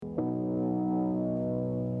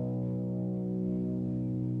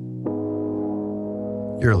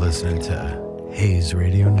You're listening to Hayes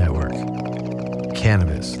Radio Network,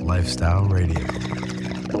 Cannabis Lifestyle Radio.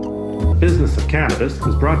 Business of Cannabis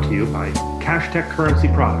is brought to you by CashTech Currency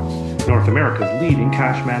Products, North America's leading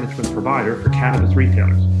cash management provider for cannabis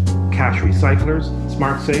retailers. Cash recyclers,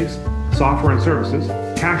 smart safes, software and services,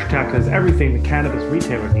 CashTech has everything the cannabis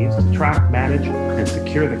retailer needs to track, manage, and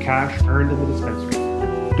secure the cash earned in the dispensary.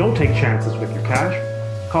 Don't take chances with your cash.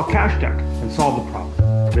 Call CashTech and solve the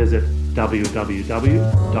problem. Visit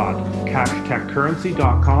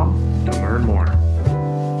www.cashtechcurrency.com to learn more.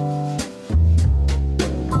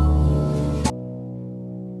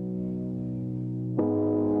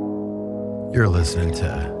 You're listening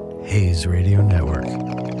to Hayes Radio Network,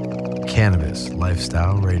 Cannabis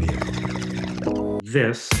Lifestyle Radio.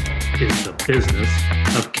 This is the business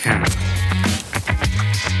of cannabis.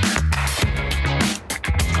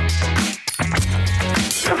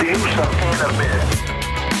 The use of cannabis.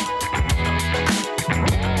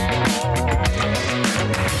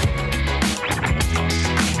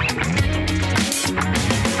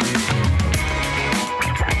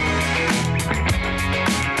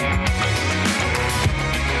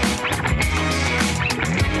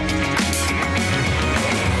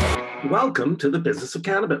 Welcome to the Business of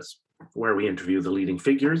Cannabis, where we interview the leading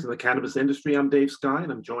figures in the cannabis industry. I'm Dave Sky,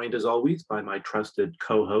 and I'm joined as always by my trusted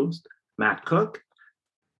co-host, Matt Cook.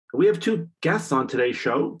 We have two guests on today's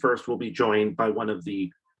show. First, we'll be joined by one of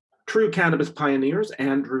the true cannabis pioneers,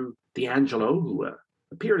 Andrew D'Angelo, who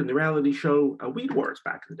appeared in the reality show Weed Wars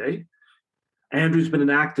back in the day. Andrew's been an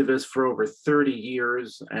activist for over 30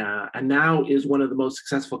 years and now is one of the most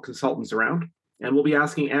successful consultants around. And we'll be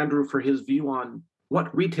asking Andrew for his view on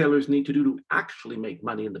what retailers need to do to actually make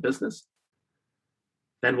money in the business.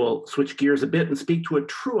 Then we'll switch gears a bit and speak to a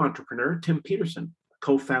true entrepreneur, Tim Peterson,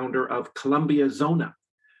 co-founder of Columbia Zona,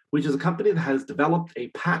 which is a company that has developed a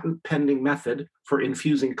patent-pending method for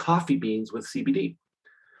infusing coffee beans with CBD.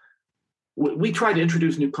 We try to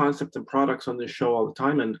introduce new concepts and products on this show all the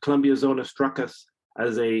time, and Columbia Zona struck us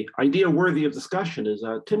as an idea worthy of discussion. As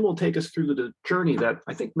Tim will take us through the journey that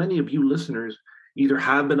I think many of you listeners either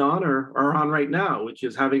have been on or are on right now, which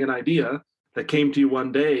is having an idea that came to you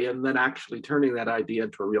one day and then actually turning that idea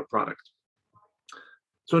into a real product.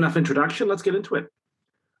 So enough introduction, let's get into it.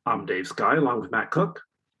 I'm Dave Sky, along with Matt Cook,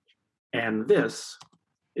 and this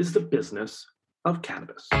is the business of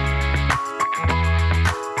cannabis.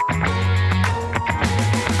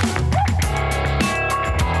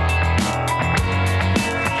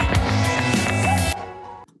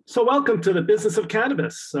 So welcome to the business of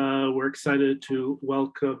cannabis. We're excited to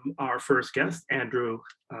welcome our first guest, Andrew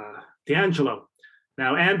D'Angelo.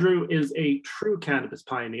 Now, Andrew is a true cannabis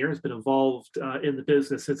pioneer, has been involved in the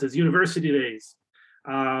business since his university days.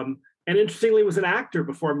 And interestingly, was an actor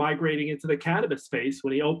before migrating into the cannabis space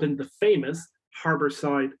when he opened the famous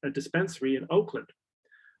Harborside dispensary in Oakland.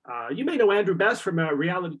 You may know Andrew best from a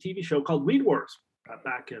reality TV show called Weed Wars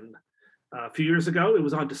back in a few years ago. It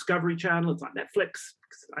was on Discovery Channel. It's on Netflix.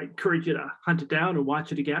 I encourage you to hunt it down and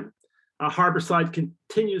watch it again. Harborside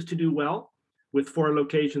continues to do well with 4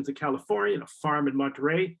 locations in California and a farm in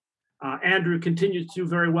Monterey. Andrew continues to do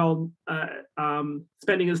very well,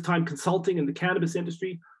 spending his time consulting in the cannabis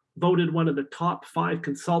industry, voted one of the top 5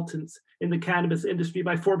 consultants in the cannabis industry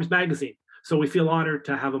by Forbes magazine. So we feel honored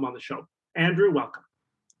to have him on the show. Andrew, welcome.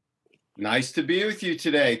 Nice to be with you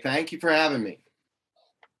today. Thank you for having me.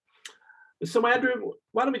 So Andrew,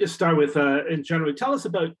 why don't we just start with, in general, tell us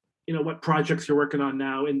about, what projects you're working on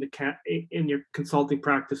now in your consulting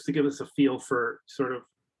practice to give us a feel for sort of,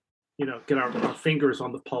 get our fingers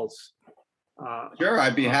on the pulse. Sure,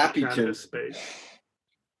 I'd be happy to. Space.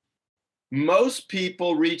 Most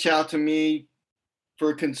people reach out to me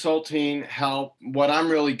for consulting help. What I'm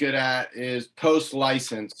really good at is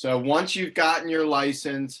post-license. So once you've gotten your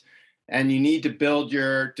license, and you need to build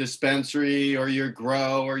your dispensary or your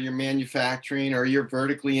grow or your manufacturing or your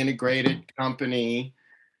vertically integrated company.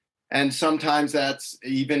 And sometimes that's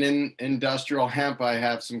even in industrial hemp. I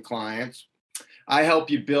have some clients. I help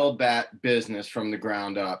you build that business from the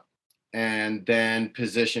ground up and then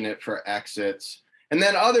position it for exits. And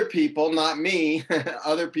then other people, not me,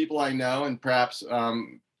 other people I know, and perhaps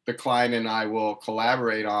the client and I will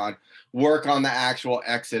collaborate on, work on the actual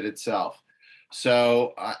exit itself.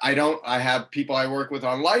 So I have people I work with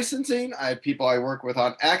on licensing. I have people I work with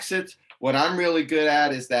on exits. What I'm really good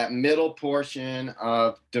at is that middle portion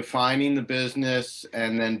of defining the business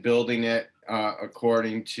and then building it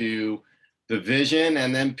according to the vision,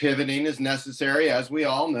 and then pivoting as necessary, as we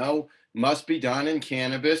all know, must be done in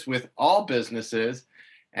cannabis with all businesses,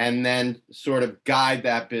 and then sort of guide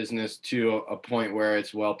that business to a point where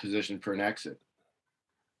it's well positioned for an exit.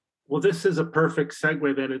 Well, this is a perfect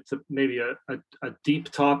segue. Then it's maybe a deep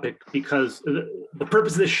topic, because the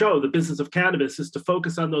purpose of this show, The Business of Cannabis, is to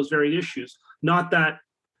focus on those very issues. Not that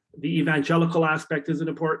the evangelical aspect isn't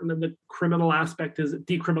important and the criminal aspect is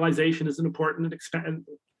decriminalization isn't important, and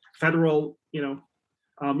federal,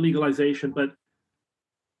 legalization. But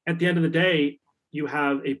at the end of the day, you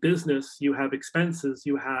have a business, you have expenses,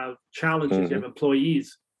 you have challenges, you have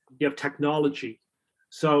employees, you have technology.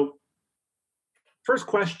 So first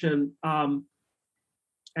question, and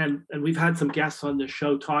we've had some guests on this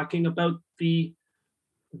show talking about the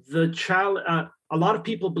challenge. A lot of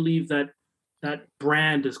people believe that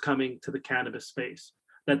brand is coming to the cannabis space,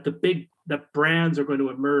 that that brands are going to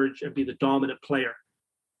emerge and be the dominant player,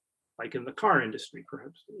 like in the car industry,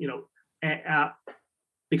 perhaps,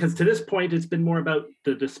 because to this point, it's been more about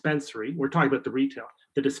the dispensary. We're talking about the retail,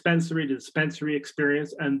 the dispensary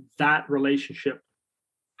experience, and that relationship.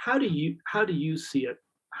 How do you see it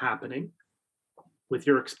happening with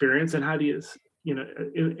your experience, and how do you,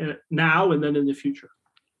 now and then in the future?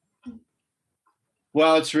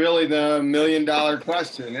 Well, it's really the $1 million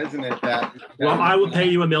question, isn't it? Well, I will pay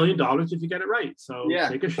you $1 million if you get it right. So yeah,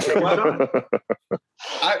 take a shot.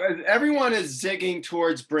 Everyone is zigging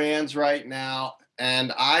towards brands right now,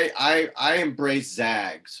 and I embrace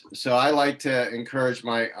zags. So I like to encourage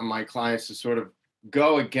my clients to sort of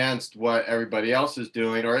go against what everybody else is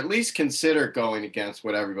doing, or at least consider going against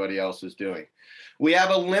what everybody else is doing. We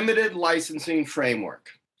have a limited licensing framework.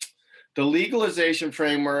 The legalization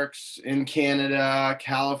frameworks in Canada,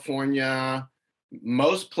 California,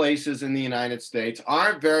 most places in the United States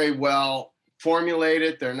aren't very well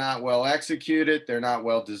formulated. They're not well executed. They're not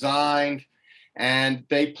well designed. And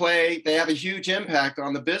they have a huge impact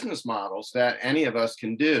on the business models that any of us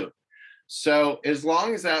can do. So as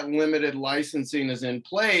long as that limited licensing is in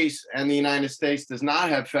place and the United States does not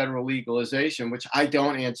have federal legalization, which I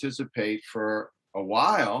don't anticipate for a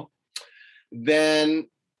while, then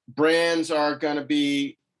brands are going to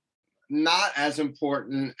be not as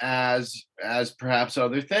important as perhaps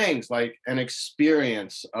other things, like an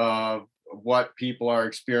experience of what people are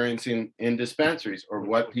experiencing in dispensaries, or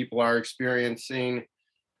what people are experiencing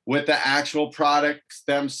with the actual products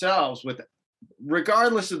themselves,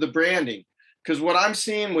 regardless of the branding. Because what I'm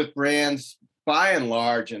seeing with brands, by and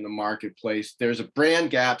large in the marketplace, there's a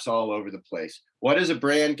brand gaps all over the place. What is a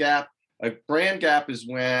brand gap? A brand gap is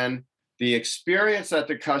when the experience that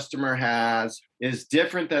the customer has is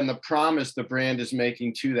different than the promise the brand is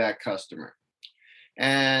making to that customer.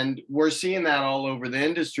 And we're seeing that all over the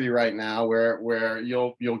industry right now, where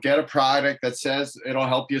you'll get a product that says it'll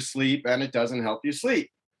help you sleep and it doesn't help you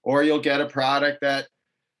sleep. Or you'll get a product that,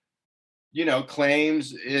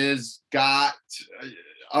 claims is got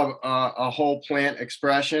a whole plant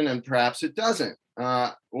expression and perhaps it doesn't.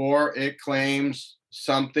 Or it claims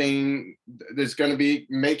something that's going to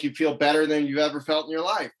make you feel better than you've ever felt in your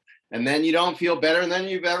life. And then you don't feel better than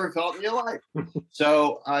you've ever felt in your life.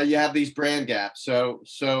 So you have these brand gaps.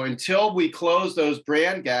 So until we close those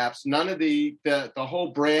brand gaps, none of the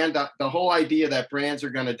whole brand, the whole idea that brands are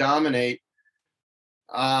going to dominate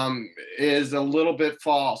is a little bit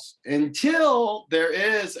false, until there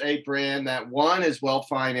is a brand that, one, is well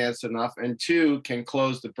financed enough, and two, can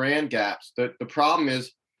close the brand gaps. The problem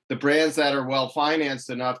is the brands that are well financed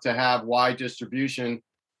enough to have wide distribution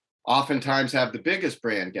oftentimes have the biggest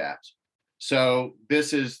brand gaps. So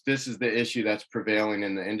this is the issue that's prevailing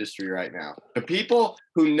in the industry right now. The people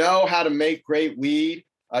who know how to make great weed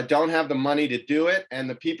don't have the money to do it, and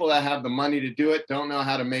the people that have the money to do it don't know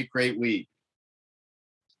how to make great weed.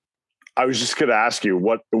 I was just going to ask you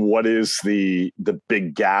what is the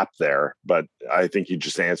big gap there, but I think you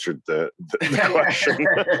just answered the question.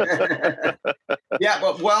 Yeah,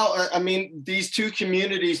 but these two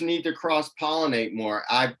communities need to cross-pollinate more.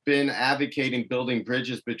 I've been advocating building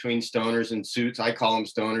bridges between stoners and suits. I call them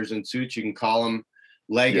stoners and suits. You can call them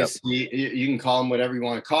legacy. Yep. You can call them whatever you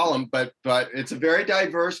want to call them, but it's a very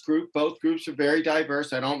diverse group. Both groups are very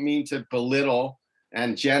diverse. I don't mean to belittle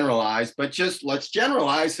and generalize, but just let's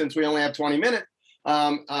generalize, since we only have 20 minutes,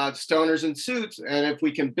 stoners and suits. And if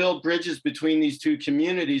we can build bridges between these two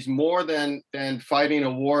communities, more than fighting a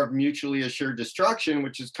war of mutually assured destruction,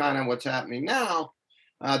 which is kind of what's happening now,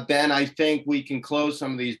 then I think we can close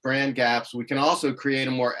some of these brand gaps. We can also create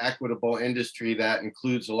a more equitable industry that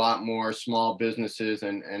includes a lot more small businesses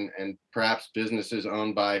and perhaps businesses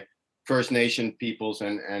owned by First Nation peoples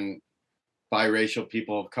and biracial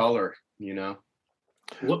people of color,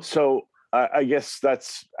 So I guess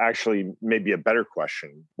that's actually maybe a better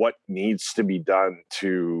question. What needs to be done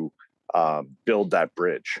to build that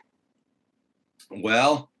bridge?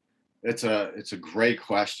 Well, It's a great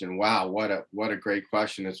question. Wow, what a great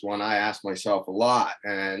question. It's one I ask myself a lot.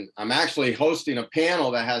 And I'm actually hosting a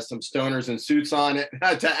panel that has some stoners in suits on it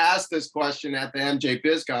to ask this question at the MJ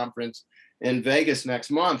Biz conference in Vegas next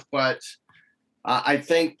month. But I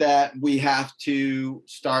think that we have to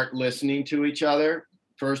start listening to each other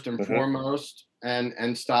first and foremost,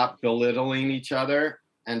 and stop belittling each other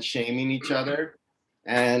and shaming each other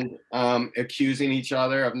and accusing each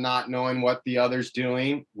other of not knowing what the other's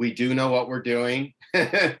doing. We do know what we're doing,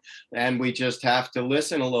 and we just have to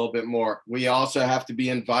listen a little bit more. We also have to be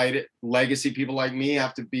invited. Legacy people like me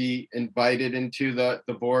have to be invited into the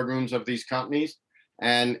boardrooms of these companies,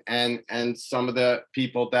 and some of the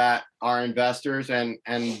people that are investors and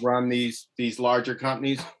run these larger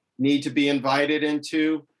companies need to be invited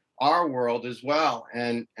into our world as well.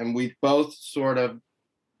 And we've both sort of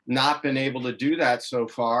not been able to do that so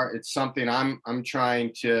far. It's something I'm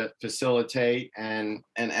trying to facilitate and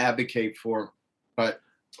advocate for, but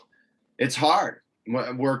it's hard.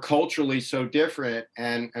 We're culturally so different,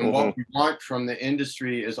 and what we want from the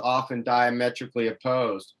industry is often diametrically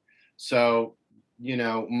opposed. So,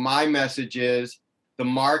 my message is the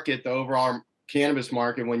market, the overall cannabis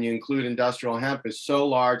market, when you include industrial hemp, is so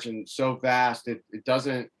large and so vast.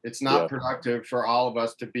 It's not productive for all of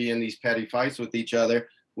us to be in these petty fights with each other.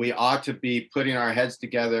 We ought to be putting our heads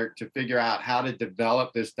together to figure out how to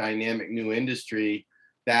develop this dynamic new industry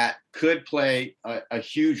that could play a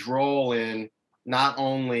huge role in not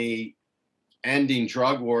only ending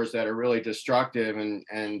drug wars that are really destructive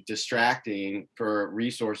and distracting for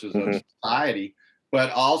resources of society, but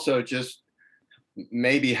also just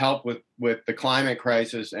maybe help with the climate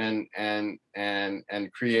crisis and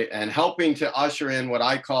create and helping to usher in what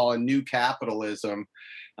I call a new capitalism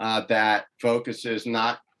that focuses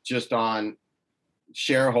not just on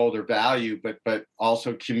shareholder value, but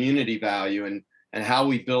also community value, and how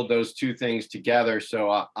we build those two things together so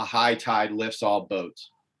a high tide lifts all boats.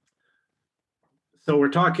 So we're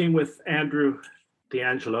talking with Andrew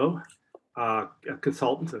D'Angelo, a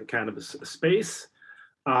consultant in the cannabis space.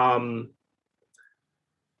 I'm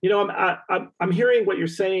hearing what you're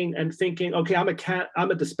saying and thinking, okay,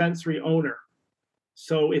 I'm a dispensary owner.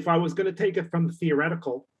 So if I was going to take it from the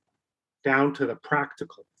theoretical down to the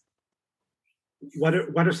practical, what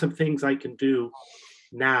are some things I can do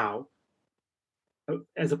now,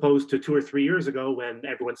 as opposed to 2 or 3 years ago when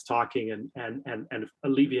everyone's talking and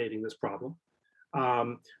alleviating this problem?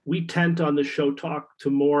 We tend on the show talk to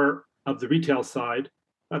more of the retail side,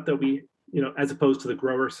 not that we, as opposed to the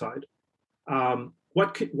grower side.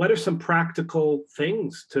 What are some practical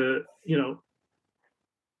things to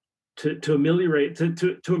ameliorate,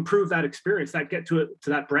 to improve that experience, that get to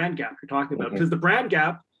that brand gap you're talking about? Because the brand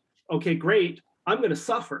gap, okay, great, I'm going to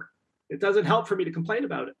suffer. It doesn't help for me to complain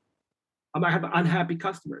about it. I might have unhappy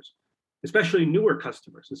customers, especially newer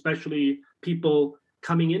customers, especially people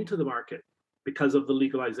coming into the market because of the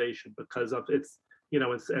legalization, because of it's,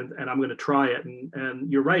 and I'm going to try it.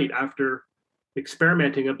 And you're right. After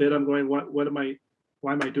experimenting a bit, I'm going, why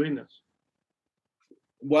am I doing this?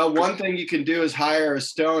 Well, one thing you can do is hire a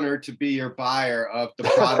stoner to be your buyer of the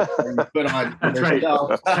product that you put on. That's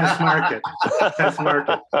yourself. Right. Test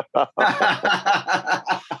market.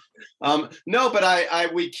 No,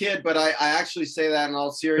 but we kid, but I actually say that in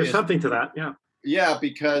all seriousness. There's something to that, yeah. Yeah,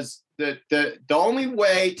 because the only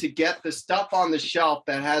way to get the stuff on the shelf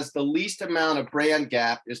that has the least amount of brand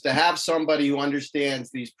gap is to have somebody who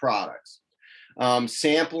understands these products,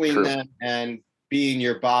 sampling them and being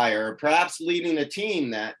your buyer, perhaps leading a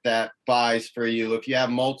team that buys for you. If you have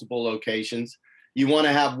multiple locations, you want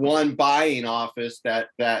to have one buying office that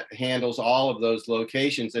handles all of those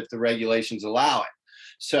locations if the regulations allow it.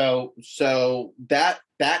 So that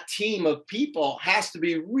team of people has to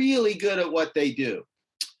be really good at what they do.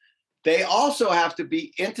 They also have to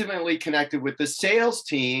be intimately connected with the sales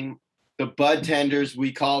team, the bud tenders,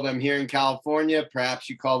 we call them here in California. Perhaps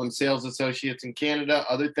you call them sales associates in Canada,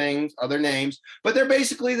 other things, other names, but they're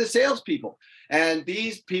basically the salespeople. And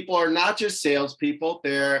these people are not just salespeople,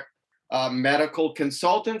 they're medical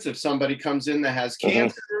consultants. If somebody comes in that has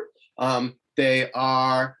cancer, they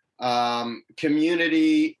are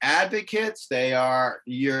community advocates. They are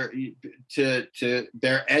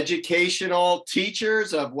they're educational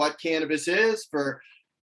teachers of what cannabis is for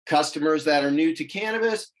customers that are new to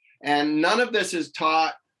cannabis. And none of this is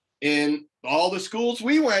taught in all the schools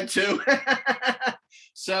we went to.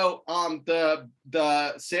 So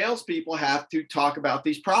the salespeople have to talk about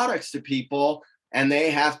these products to people, and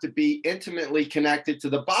they have to be intimately connected to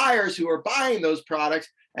the buyers who are buying those products.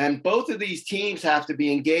 And both of these teams have to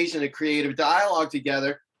be engaged in a creative dialogue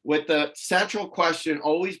together, with the central question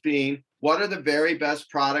always being, what are the very best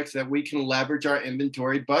products that we can leverage our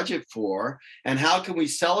inventory budget for, and how can we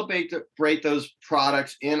celebrate those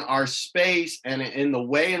products in our space and in the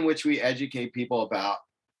way in which we educate people about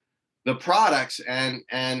the products.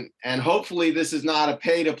 And hopefully this is not a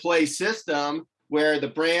pay to play system where the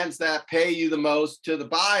brands that pay you the most to the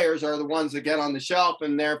buyers are the ones that get on the shelf,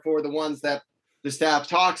 and therefore the ones that the staff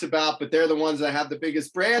talks about, but they're the ones that have the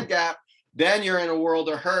biggest brand gap. Then you're in a world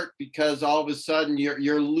of hurt, because all of a sudden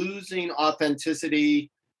you're losing authenticity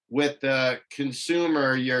with the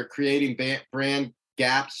consumer. You're creating brand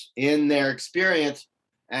gaps in their experience,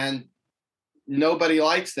 and nobody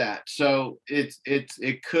likes that. So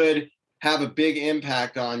it could have a big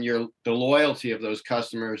impact on the loyalty of those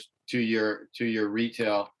customers to your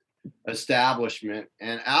retail establishment.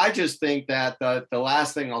 And I just think that the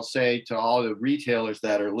last thing I'll say to all the retailers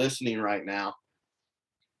that are listening right now,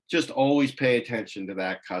 just always pay attention to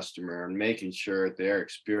that customer and making sure their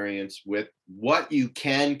experience with what you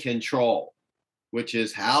can control, which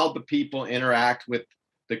is how the people interact with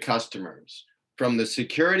the customers, from the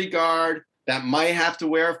security guard that might have to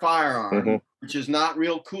wear a firearm, which is not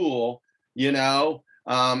real cool, in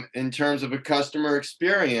terms of a customer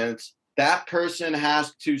experience. That person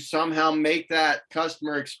has to somehow make that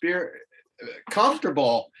customer experience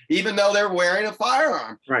comfortable, even though they're wearing a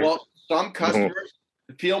firearm. Right. Well, some customers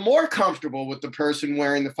feel more comfortable with the person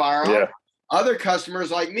wearing the firearm. Yeah. Other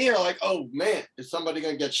customers like me are like, oh man, is somebody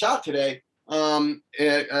going to get shot today?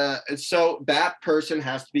 So that person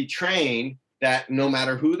has to be trained that no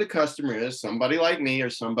matter who the customer is, somebody like me or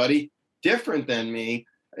somebody different than me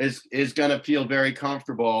is going to feel very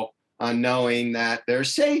comfortable knowing that they're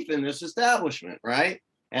safe in this establishment, right?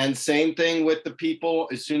 And same thing with the people.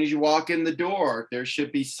 As soon as you walk in the door, there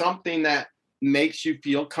should be something that makes you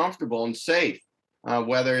feel comfortable and safe,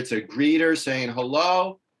 whether it's a greeter saying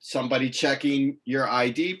hello, somebody checking your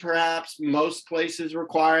ID, perhaps. Most places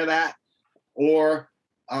require that. Or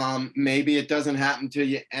maybe it doesn't happen till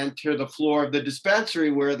you enter the floor of the dispensary,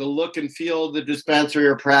 where the look and feel of the dispensary,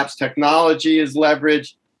 or perhaps technology is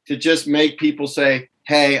leveraged to just make people say,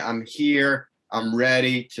 hey, I'm here, I'm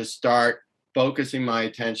ready to start focusing my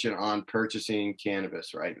attention on purchasing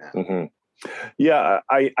cannabis right now. Yeah,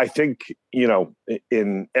 I think,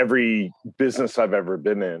 in every business I've ever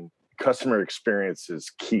been in, customer experience is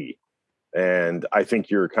key. And I think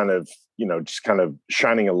you're kind of, just kind of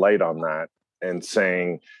shining a light on that and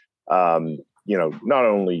saying, not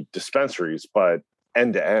only dispensaries, but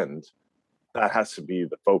end to end, that has to be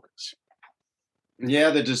the focus.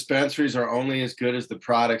 Yeah, the dispensaries are only as good as the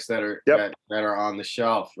products that are that are on the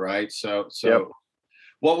shelf, right? So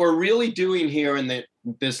what we're really doing here in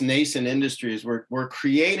this nascent industry is we're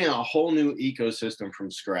creating a whole new ecosystem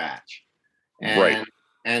from scratch, and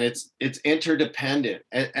it's interdependent.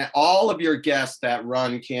 And all of your guests that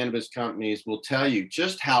run cannabis companies will tell you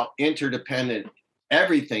just how interdependent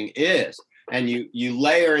everything is, and you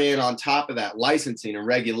layer in on top of that licensing and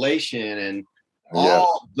regulation and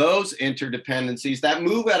all those interdependencies that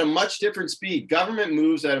move at a much different speed. Government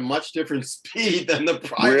moves at a much different speed than the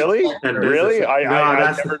private sector. Really?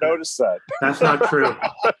 I never noticed that. That's not true.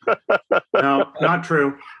 No, not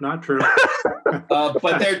true. Not true.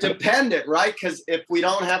 But they're dependent, right? Because if we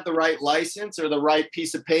don't have the right license or the right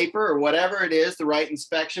piece of paper or whatever it is, the right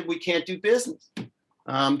inspection, we can't do business.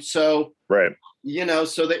 So the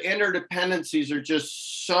interdependencies are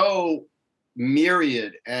just so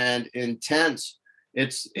myriad and intense.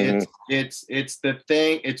 It's the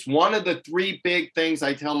thing. It's one of the three big things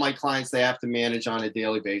I tell my clients they have to manage on a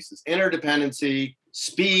daily basis: interdependency,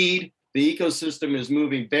 speed. The ecosystem is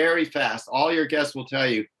moving very fast. All your guests will tell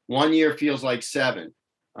you 1 year feels like 7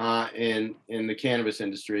 in the cannabis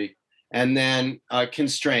industry. And then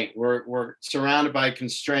constraint. We're surrounded by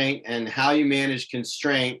constraint, and how you manage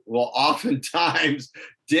constraint will oftentimes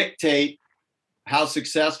dictate how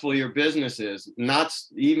successful your business is, not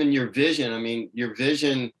even your vision. I mean, your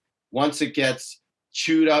vision, once it gets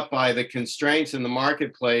chewed up by the constraints in the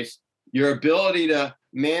marketplace, your ability to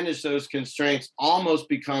manage those constraints almost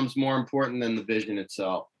becomes more important than the vision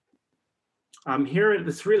itself. I'm hearing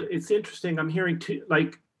it's interesting. I'm hearing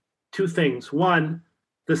two things. One,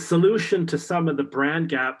 the solution to some of the brand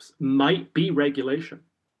gaps might be regulation.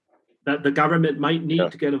 That the government might need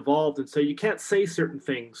to get involved and say, you can't say certain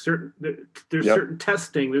things. There's certain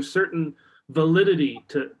testing, there's certain validity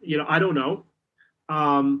to, I don't know.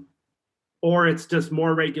 Or it's just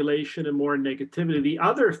more regulation and more negativity. The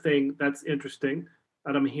other thing that's interesting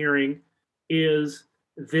that I'm hearing is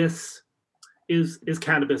is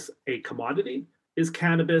cannabis a commodity? Is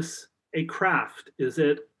cannabis a craft?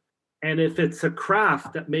 And if it's a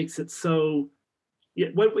craft that makes it so,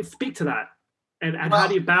 we speak to that. And how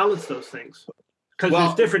do you balance those things? Because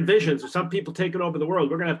there's different visions. There's some people taking over the world.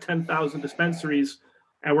 We're going to have 10,000 dispensaries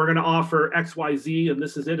and we're going to offer X, Y, Z, and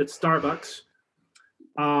this is it. It's Starbucks.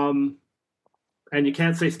 And you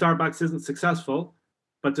can't say Starbucks isn't successful,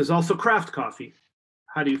 but there's also craft coffee.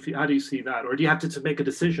 How do you see that? Or do you have to make a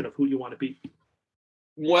decision of who you want to be?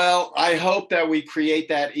 Well, I hope that we create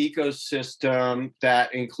that ecosystem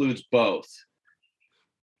that includes both.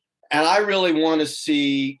 And I really want to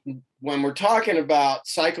see, when we're talking about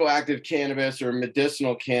psychoactive cannabis or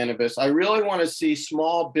medicinal cannabis, I really want to see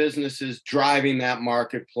small businesses driving that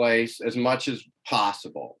marketplace as much as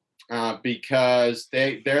possible, because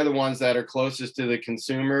they're the ones that are closest to the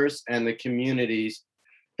consumers and the communities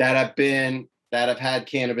that have had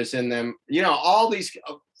cannabis in them. You know, all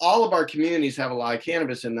of our communities have a lot of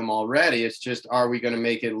cannabis in them already. It's just, are we going to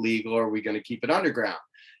make it legal or are we going to keep it underground?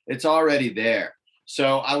 It's already there.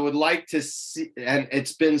 So I would like to see, and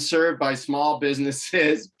it's been served by small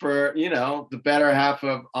businesses for, the better half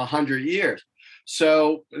of 100 years.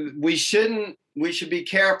 So we should be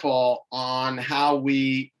careful on how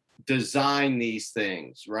we design these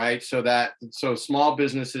things, right? So small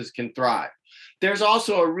businesses can thrive. There's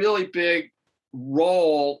also a really big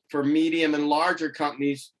role for medium and larger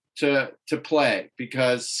companies to play,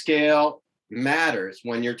 because scale matters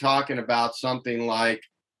when you're talking about something like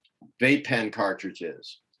vape pen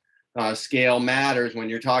cartridges. Scale matters when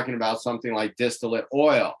you're talking about something like distillate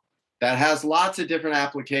oil that has lots of different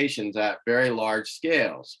applications at very large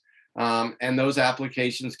scales. And those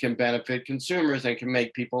applications can benefit consumers and can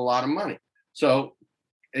make people a lot of money. So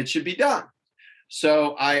it should be done.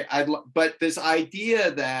 So but this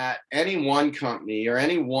idea that any one company or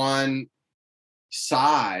any one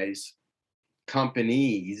size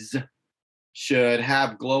companies should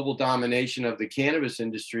have global domination of the cannabis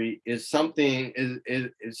industry is something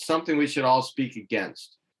we should all speak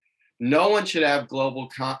against. No one should have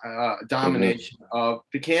global domination of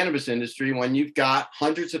the cannabis industry when you've got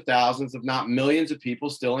hundreds of thousands, if not millions of people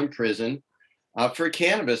still in prison for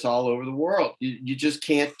cannabis all over the world. You just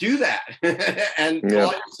can't do that and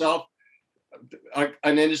call yourself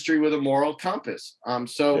an industry with a moral compass.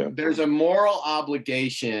 There's a moral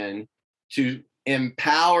obligation to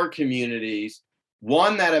empower communities,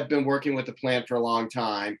 one, that have been working with the plant for a long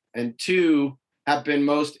time, and two, have been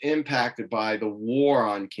most impacted by the war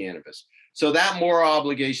on cannabis. So that moral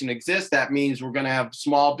obligation exists. That means we're going to have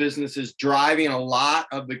small businesses driving a lot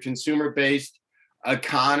of the consumer-based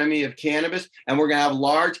economy of cannabis, and we're going to have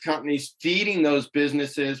large companies feeding those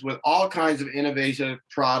businesses with all kinds of innovative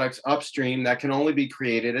products upstream that can only be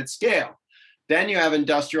created at scale. Then you have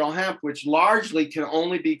industrial hemp, which largely can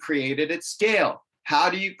only be created at scale. How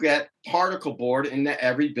do you get particle board into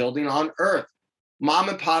every building on Earth? Mom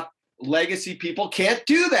and pop legacy people can't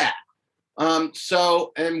do that. And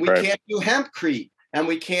we can't do hempcrete, and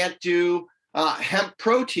we can't do hemp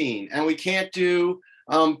protein, and we can't do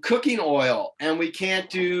cooking oil, and we can't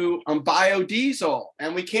do biodiesel,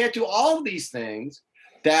 and we can't do all of these things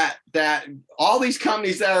that all these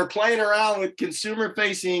companies that are playing around with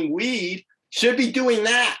consumer-facing weed should be doing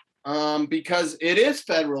that, because it is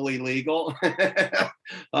federally legal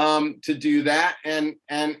to do that, and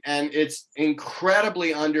it's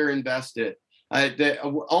incredibly underinvested.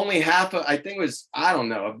 Only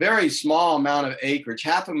a very small amount of acreage,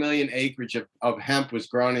 500,000 acreage of hemp was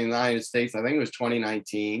grown in the United States. I think it was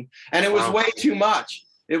 2019, and it was way too much.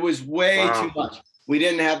 It was way too much. We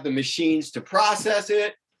didn't have the machines to process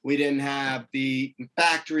it. We didn't have the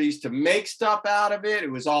factories to make stuff out of it. It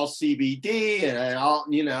was all CBD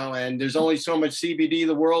and there's only so much CBD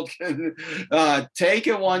the world can take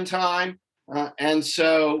at one time. We're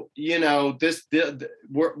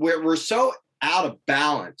so out of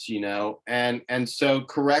balance, and so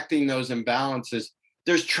correcting those imbalances,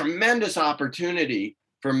 there's tremendous opportunity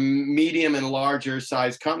for medium and larger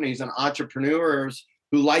size companies and entrepreneurs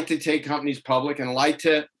who like to take companies public and like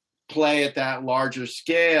to play at that larger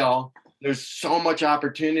scale. There's so much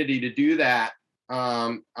opportunity to do that.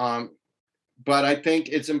 But I think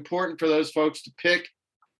it's important for those folks to pick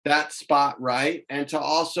that spot right, and to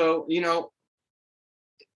also,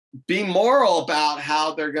 be moral about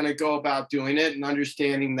how they're going to go about doing it, and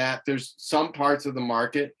understanding that there's some parts of the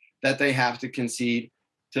market that they have to concede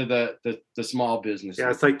to the small businesses. Yeah,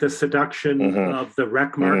 it's like the seduction of the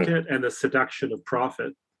rec market and the seduction of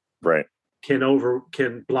profit. Right.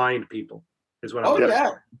 Can blind people, is what I'm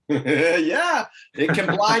saying. Yeah, it can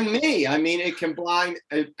blind me. I mean, it can blind.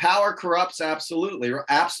 Power corrupts absolutely.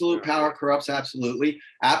 Absolute power corrupts absolutely.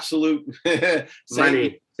 Absolute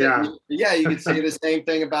money. Yeah, you could say the same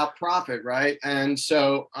thing about profit, right? And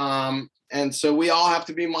so we all have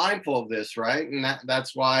to be mindful of this, right? And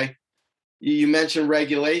that's why you mentioned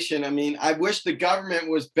regulation. I mean, I wish the government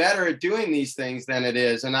was better at doing these things than it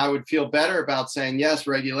is. And I would feel better about saying, yes,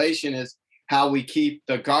 regulation is how we keep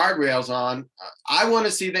the guardrails on. I want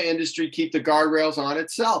to see the industry keep the guardrails on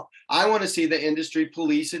itself. I want to see the industry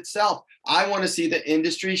police itself. I want to see the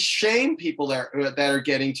industry shame people that are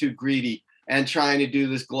getting too greedy and trying to do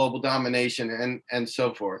this global domination and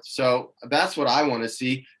so forth. So that's what I want to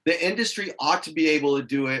see. The industry ought to be able to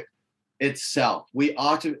do it itself.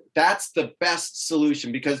 That's the best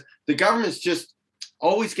solution, because the government just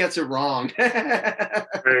always gets it wrong.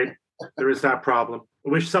 Right. There is that problem. I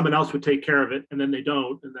wish someone else would take care of it, and then they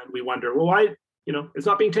don't. And then we wonder, well, why, it's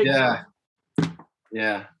not being taken care of.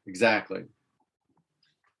 Yeah, exactly.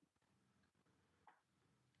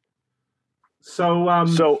 So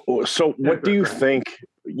what do you think?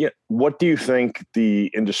 Yeah, what do you think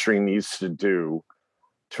the industry needs to do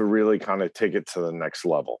to really kind of take it to the next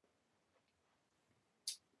level?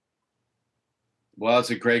 Well,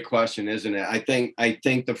 it's a great question, isn't it? I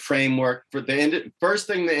think the framework for first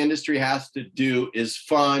thing the industry has to do is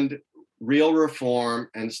fund real reform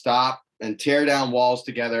and stop and tear down walls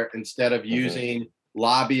together instead of using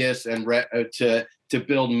lobbyists and to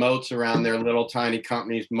build moats around their little tiny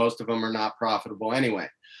companies. Most of them are not profitable anyway.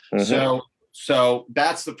 So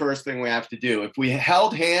that's the first thing we have to do. If we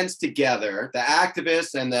held hands together, the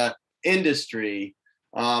activists and the industry,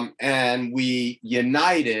 and we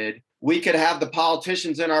united, we could have the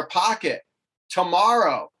politicians in our pocket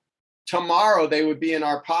tomorrow. Tomorrow they would be in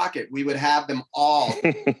our pocket. We would have them all.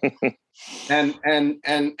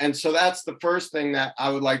 And so that's the first thing that I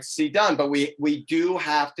would like to see done. But we do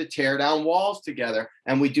have to tear down walls together,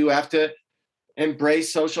 and we do have to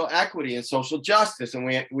embrace social equity and social justice, and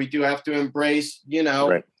we do have to embrace,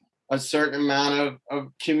 right, a certain amount of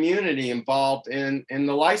community involved in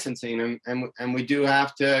the licensing, and we do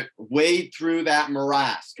have to wade through that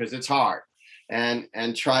morass, because it's hard,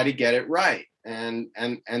 and try to get it right. And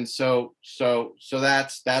so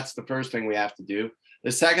that's the first thing we have to do.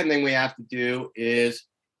 The second thing we have to do is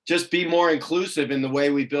just be more inclusive in the way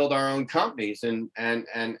we build our own companies, and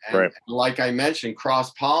right, like I mentioned,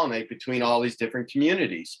 cross-pollinate between all these different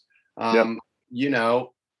communities. When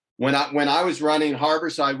I was running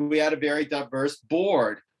Harborside, we had a very diverse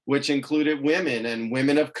board, which included women and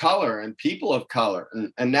women of color and people of color.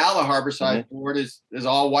 And now the Harborside board is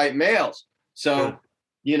all white males. So,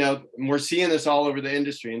 we're seeing this all over the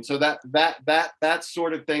industry. And so that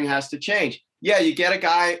sort of thing has to change. Yeah, you get a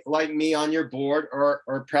guy like me on your board, or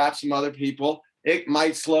perhaps some other people, it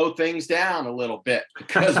might slow things down a little bit,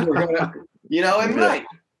 because we're gonna, it might.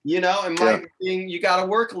 It might mean you got to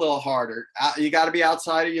work a little harder. You got to be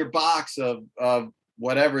outside of your box of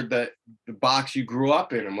whatever the box you grew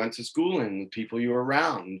up in and went to school in, people you were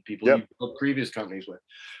around, and people you built previous companies with.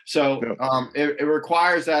 So it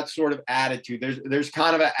requires that sort of attitude. There's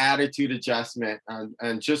kind of an attitude adjustment,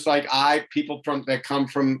 and just like people that come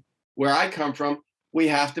from where I come from, we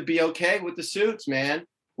have to be okay with the suits, man.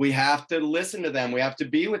 We have to listen to them. We have to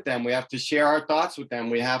be with them. We have to share our thoughts with them.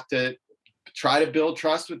 We have to try to build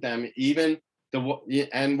trust with them,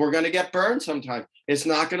 and we're going to get burned sometimes. It's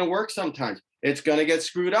not going to work sometimes. It's going to get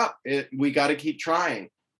screwed up. We got to keep trying.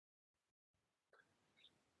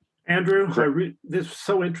 Andrew, this is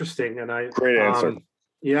so interesting, and great answer.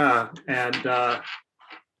 And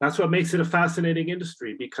that's what makes it a fascinating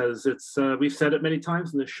industry, because it's we've said it many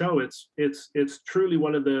times in the show. It's truly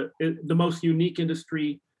one of the most unique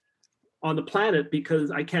industry on the planet, because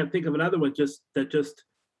I can't think of another one that just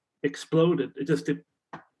exploded. It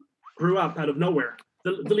grew up out of nowhere.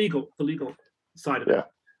 The legal side of it.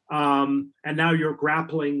 And now you're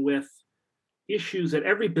grappling with issues that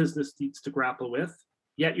every business needs to grapple with,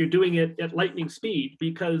 yet you're doing it at lightning speed,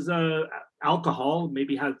 because alcohol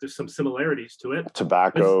maybe there's some similarities to it.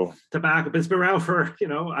 Tobacco, but it's been around for,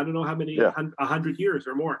 I don't know how many, 100 years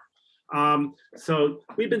or more. So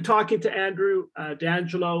we've been talking to Andrew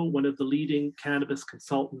D'Angelo, one of the leading cannabis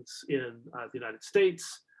consultants in the United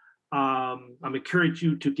States. I'm encourage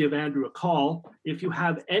you to give Andrew a call if you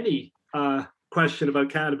have any question about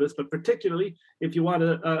cannabis, but particularly if you want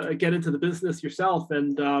to get into the business yourself,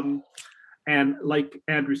 and like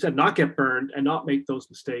Andrew said, not get burned and not make those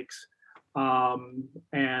mistakes,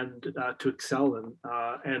 and to excel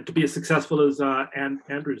and to be as successful as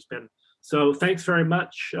Andrew's been. So thanks very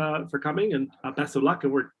much for coming, and best of luck.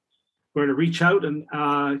 And we're going to reach out and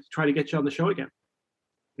try to get you on the show again.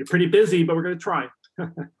 You're pretty busy, but we're going to try.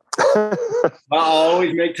 I'll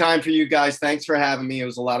always make time for you guys. Thanks for having me. It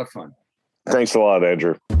was a lot of fun. Thanks a lot,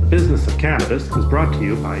 Andrew. The Business of Cannabis is brought to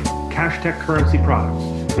you by CashTech Currency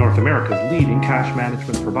Products, North America's leading cash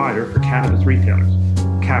management provider for cannabis retailers,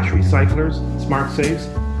 cash recyclers, smart safes,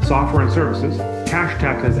 software and services,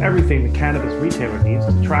 CashTech has everything the cannabis retailer needs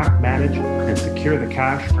to track, manage, and secure the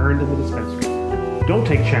cash earned in the dispensary. Don't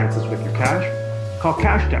take chances with your cash. Call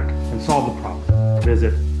CashTech and solve the problem.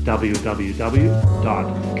 Visit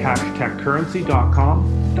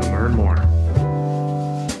www.cashtechcurrency.com to learn more.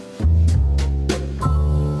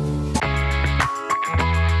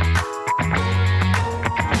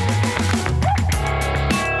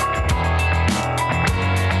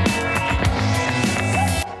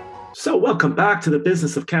 So welcome back to the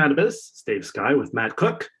Business of Cannabis. It's Dave Sky with Matt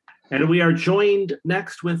Cook. And we are joined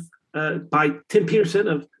next with by Tim Peterson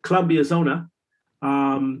of Columbia Zona.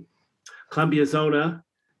 Columbia Zona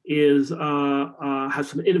is has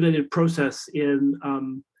some innovative process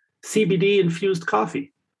in CBD infused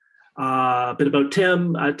coffee. A bit about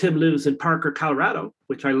Tim. Tim lives in Parker, Colorado,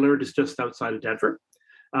 which I learned is just outside of Denver.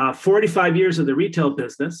 45 years in the retail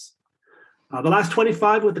business. The last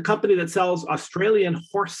 25 with the company that sells Australian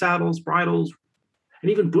horse saddles, bridles,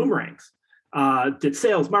 and even boomerangs. Did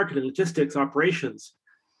sales, marketing, logistics, operations.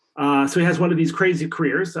 So he has one of these crazy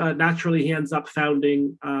careers. Naturally, he ends up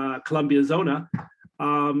founding Columbia Zona.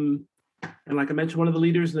 And like I mentioned, one of the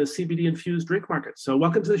leaders in the CBD-infused drink market. So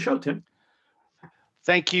welcome to the show, Tim.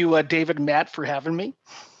 Thank you, David and Matt, for having me.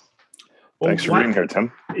 Thanks for being here,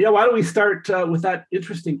 Tim. Yeah, why don't we start with that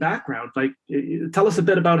interesting background? Like, tell us a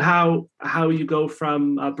bit about how you go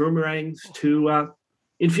from boomerangs to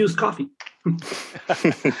infused coffee.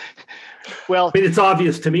 Well, I mean, it's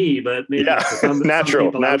obvious to me, but maybe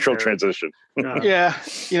natural transition. Yeah,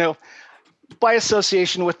 by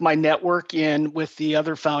association with my network and with the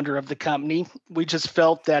other founder of the company, we just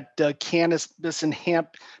felt that cannabis and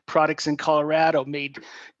hemp products in Colorado made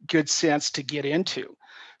good sense to get into.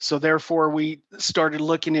 So therefore, we started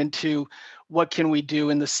looking into what can we do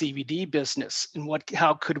in the CBD business and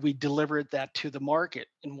how could we deliver that to the market.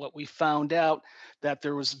 And what we found out that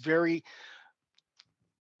there was very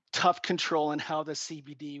tough control in how the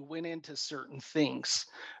CBD went into certain things,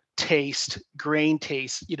 taste, grain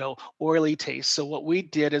taste, oily taste. So what we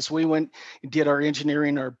did is we went and did our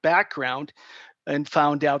engineering, our background, and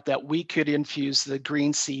found out that we could infuse the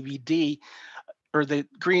green CBD or the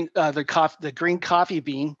green coffee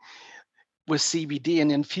bean with CBD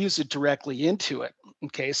and infuse it directly into it.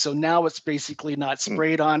 Okay, so now it's basically not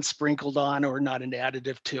sprayed on, sprinkled on, or not an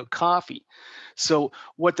additive to a coffee. So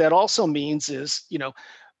what that also means is,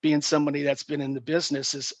 being somebody that's been in the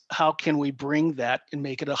business, is how can we bring that and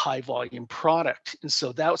make it a high volume product? And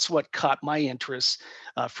so that's what caught my interest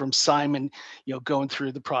from Simon, going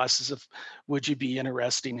through the process of, would you be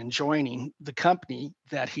interested in joining the company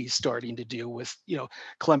that he's starting to do with,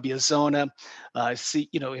 Columbia Zona,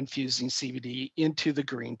 infusing CBD into the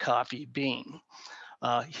green coffee bean.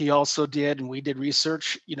 He also did, and we did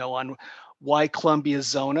research, on why Columbia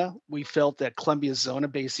Zona. We felt that Columbia Zona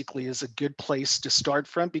basically is a good place to start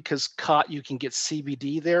from because you can get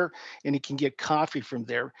CBD there and you can get coffee from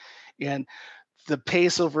there. And the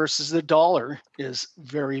peso versus the dollar is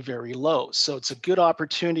very, very low. So it's a good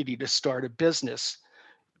opportunity to start a business.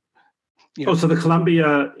 So the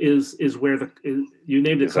Columbia is where you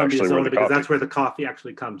named it Columbia Zona because that's where the coffee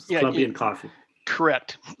actually comes, Colombian coffee.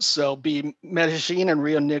 Correct. So be Medellin and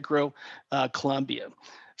Rio Negro, Colombia.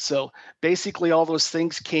 So basically all those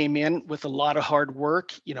things came in with a lot of hard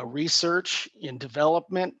work, research and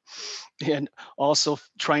development, and also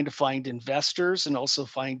trying to find investors and also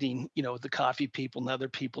finding, the coffee people and other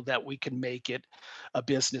people that we can make it a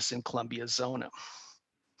business in Columbia Zona.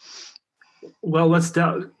 Well, let's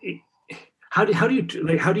how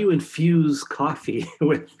do you infuse coffee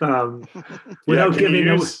with without giving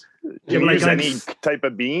use any type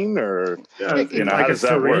of bean or how does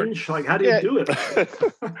that work? Like, how do you do it?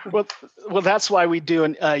 well, that's why we do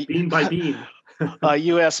an bean by bean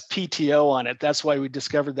USPTO on it. That's why we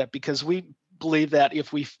discovered that, because we believe that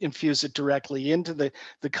if we infuse it directly into the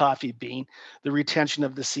coffee bean, the retention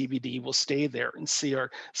of the CBD will stay there. And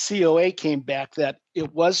our COA came back that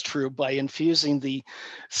it was true by infusing the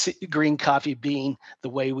green coffee bean the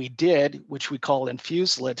way we did, which we call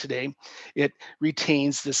Infusela today, it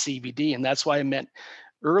retains the CBD. And that's why I meant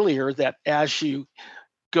earlier that as you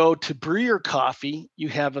go to brew your coffee, you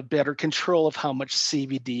have a better control of how much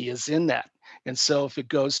CBD is in that. And so if it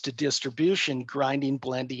goes to distribution, grinding,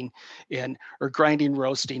 blending, or grinding,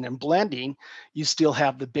 roasting, and blending, you still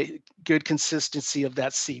have the good consistency of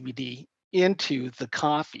that CBD into the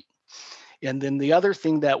coffee. And then the other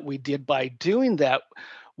thing that we did by doing that,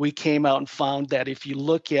 we came out and found that if you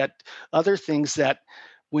look at other things that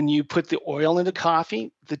when you put the oil in the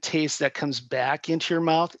coffee, the taste that comes back into your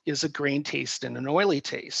mouth is a grain taste and an oily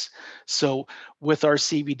taste. So with our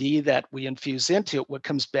CBD that we infuse into it, what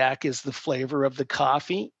comes back is the flavor of the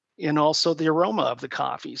coffee and also the aroma of the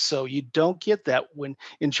coffee. So you don't get that when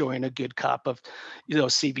enjoying a good cup of,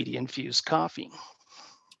 CBD infused coffee.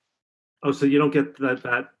 Oh, so you don't get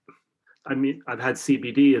that. I mean, I've had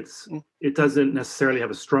CBD. It doesn't necessarily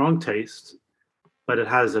have a strong taste, but it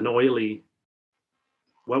has an oily,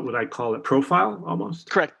 what would I call it, profile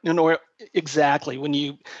almost? Correct. Exactly. When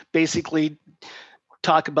you basically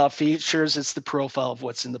talk about features, it's the profile of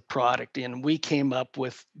what's in the product. And we came up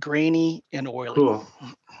with grainy and oily. Cool.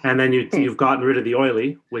 And then you've gotten rid of the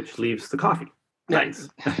oily, which leaves the coffee. Nice.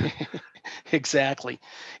 Exactly.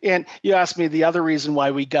 And you asked me the other reason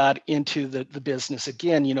why we got into the business.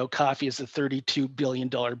 Again, coffee is a $32 billion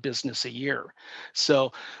business a year.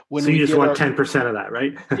 So when you just want 10% of that,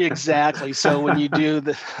 right? Exactly. So when you do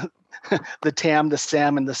the TAM, the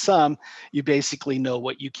SAM, and the SUM, you basically know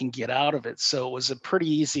what you can get out of it. So it was a pretty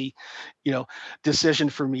easy, decision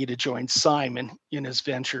for me to join Simon in his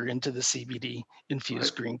venture into the CBD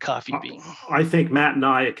infused green coffee bean. I think Matt and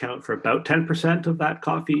I account for about 10% of that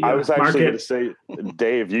coffee I was actually going market. to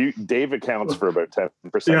say, Dave accounts for about 10%.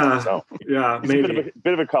 Yeah, He's maybe a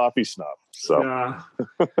bit of a coffee snob. So yeah.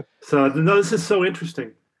 So no, this is so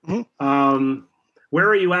interesting. Mm-hmm. Where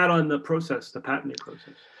are you at on the patenting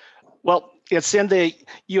process? Well, it's in the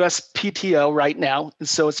USPTO right now, and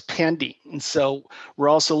so it's pending. And so we're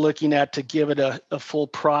also looking at to give it a full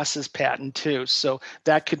process patent too. So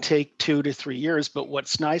that could take 2 to 3 years. But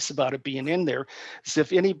what's nice about it being in there is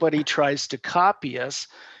if anybody tries to copy us,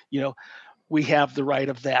 we have the right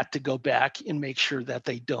of that to go back and make sure that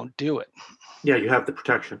they don't do it. Yeah, you have the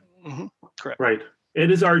protection. Mm-hmm. Correct. Right. It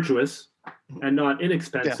is arduous and not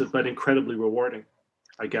inexpensive, but incredibly rewarding,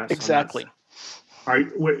 I guess. Exactly. All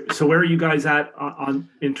right. So where are you guys at on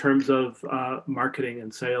in terms of marketing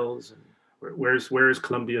and sales? And where's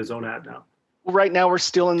Columbia Zone at now? Well, right now we're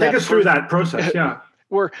still in Take us through that process. Yeah.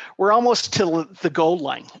 We're almost to the goal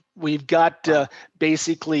line. We've got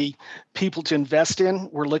basically people to invest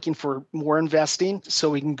in. We're looking for more investing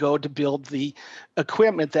so we can go to build the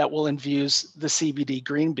equipment that will infuse the CBD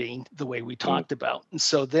green bean the way we talked about. And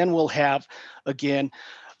so then we'll have, again,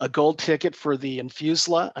 a gold ticket for the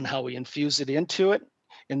infusela and how we infuse it into it.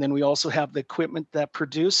 And then we also have the equipment that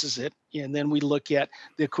produces it. And then we look at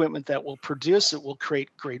the equipment that will produce it will create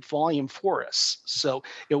great volume for us. So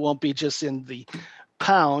it won't be just in the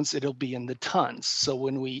pounds, it'll be in the tons. So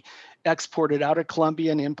when we export it out of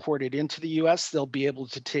Colombia and import it into the US, they'll be able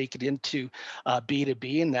to take it into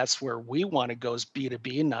B2B, and that's where we want to go is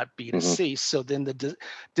B2B, not B2C. Mm-hmm. So then the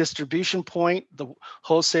distribution point, the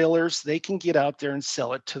wholesalers, they can get out there and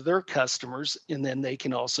sell it to their customers, and then they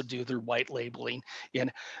can also do their white labeling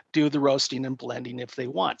and do the roasting and blending if they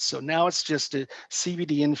want. So now it's just a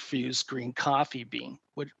CBD infused green coffee bean,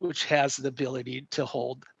 which has the ability to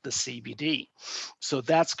hold the CBD. So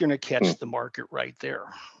that's going to catch the market right there.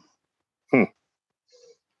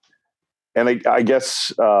 And I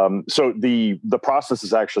guess, so the process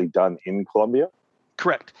is actually done in Colombia?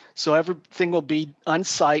 Correct. So everything will be on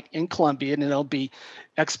site in Colombia, and it'll be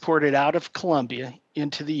exported out of Colombia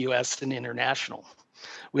into the US and international.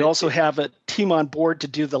 We also have a team on board to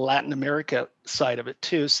do the Latin America side of it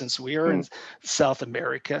too, since we are in South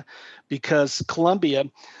America, because Colombia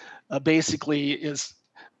basically is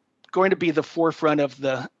going to be the forefront of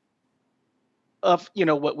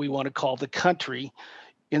what we want to call the country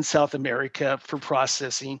in South America for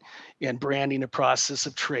processing and branding a process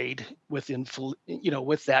of trade within,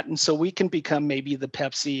 with that. And so we can become maybe the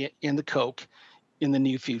Pepsi and the Coke in the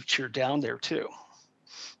near future down there too.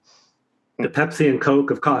 The Pepsi and Coke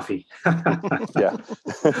of coffee. Yeah.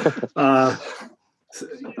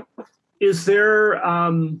 Is there,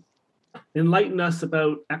 enlighten us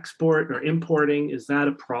about export or importing? Is that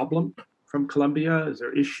a problem from Colombia? Is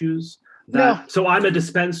there issues? No. So I'm a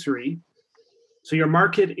dispensary. So your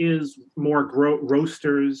market is more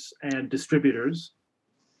roasters and distributors,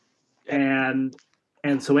 and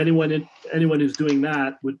so anyone who's doing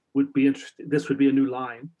that would be interested. This would be a new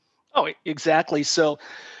line. Oh, exactly. So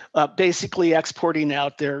basically exporting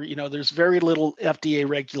out there, there's very little FDA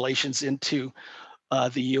regulations into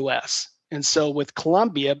the US. And so with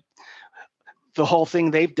Colombia, the whole thing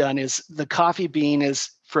they've done is the coffee bean is,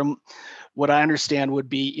 from what I understand, would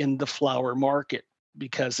be in the flower market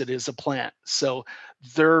because it is a plant. So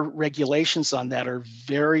their regulations on that are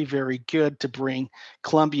very, very good to bring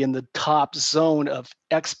Colombia in the top zone of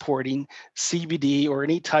exporting CBD or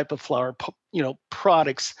any type of flower,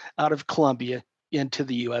 products out of Colombia into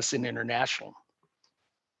the US and international.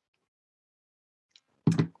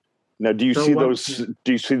 Now, do you So see what- those?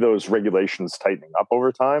 Do you see those regulations tightening up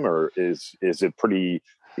over time, or is it pretty,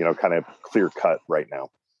 kind of clear cut right now?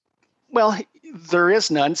 Well, there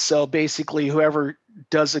is none. So basically, whoever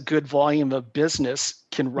does a good volume of business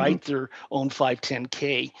can write their own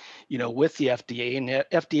 510K, with the FDA. And the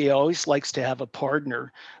FDA always likes to have a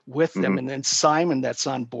partner with them. And then Simon, that's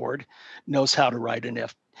on board, knows how to write the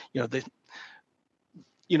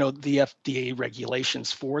FDA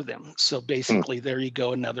regulations for them. So basically, there you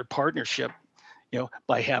go, another partnership,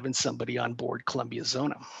 by having somebody on board Columbia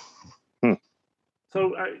Zona.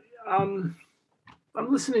 So I'm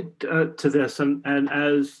listening to this, and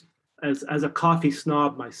as a coffee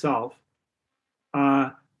snob myself,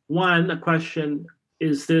 a question: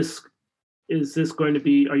 is this going to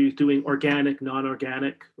be? Are you doing organic,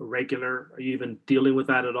 non-organic, regular? Are you even dealing with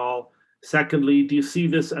that at all? Secondly, do you see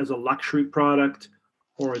this as a luxury product,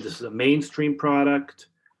 or this is a mainstream product?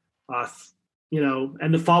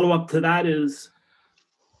 And the follow-up to that is,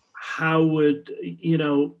 how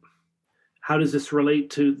does this relate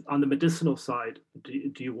to on the medicinal side? Do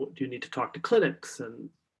you need to talk to clinics and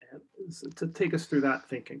to take us through that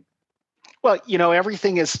thinking? Well,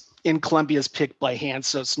 everything is in Colombia is picked by hand,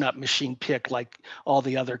 so it's not machine picked like all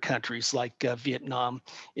the other countries like Vietnam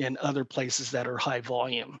and other places that are high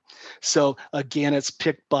volume. So again, it's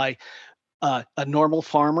picked by a normal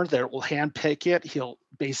farmer that will hand pick it. He'll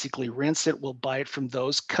basically rinse it. We'll buy it from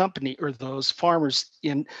those company or those farmers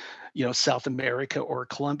in, South America or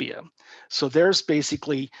Colombia. So there's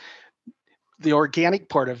basically the organic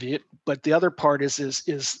part of it, but the other part is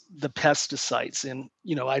the pesticides. And,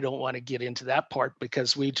 I don't want to get into that part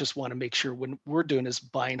because we just want to make sure when we're doing is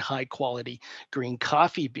buying high quality green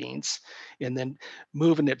coffee beans and then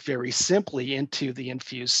moving it very simply into the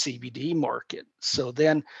infused CBD market. So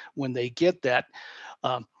then when they get that,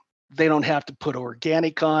 they don't have to put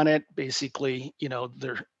organic on it. Basically,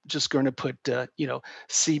 they're just going to put,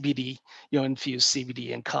 CBD, infused CBD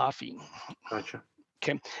in coffee. Gotcha.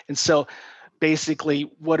 Okay. And so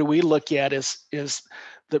basically what do we look at is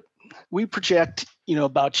we project,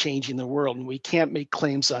 about changing the world, and we can't make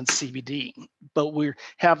claims on CBD, but we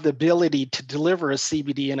have the ability to deliver a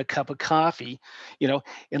CBD in a cup of coffee, and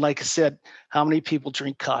like I said, how many people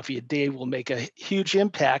drink coffee a day will make a huge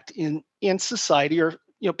impact in society, or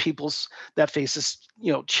people's that faces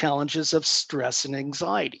challenges of stress and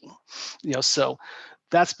anxiety. So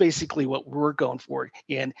that's basically what we're going for.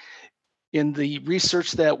 And in the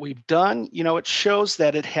research that we've done, it shows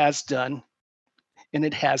that it has done and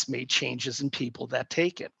it has made changes in people that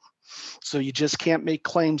take it. So you just can't make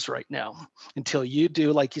claims right now until you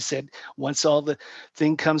do, like you said, once all the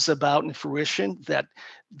thing comes about in fruition, that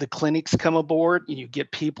the clinics come aboard and you get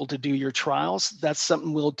people to do your trials. That's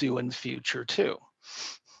something we'll do in the future too.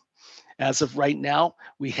 As of right now,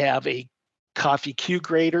 we have a coffee Q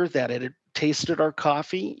grader that had tasted our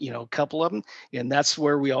coffee, a couple of them. And that's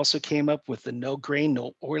where we also came up with the no grain,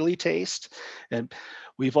 no oily taste. And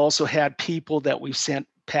we've also had people that we've sent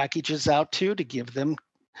packages out to give them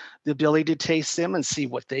the ability to taste them and see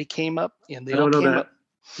what they came up. And they I don't know came that up.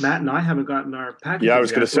 Matt and I haven't gotten our package. Yeah, I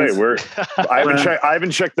was going to say I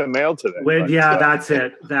haven't checked the mail today. That's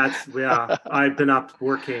it. I've been up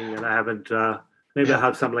working and I haven't. Maybe I'll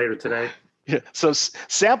have some later today. Yeah. So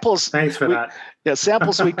samples. Thanks for that. Yeah,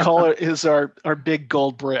 samples we call it is our big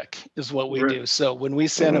gold brick is what we do. So when we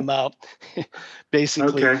send them out,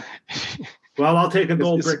 basically. Okay. Well, I'll take a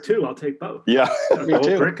gold brick too. I'll take both. Yeah, a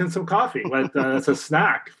gold brick and some coffee. But that's a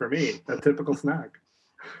snack for me. A typical snack.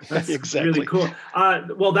 That's exactly really cool.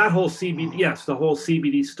 Well, that whole CBD, yes, the whole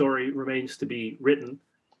CBD story remains to be written.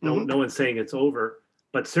 No one's saying it's over,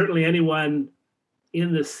 but certainly anyone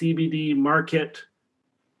in the CBD market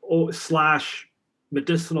 /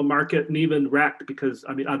 medicinal market, and even rec, because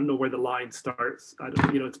I don't know where the line starts.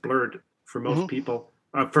 It's blurred for most people,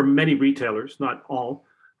 for many retailers, not all.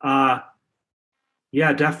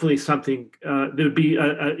 Yeah, definitely something. There'd be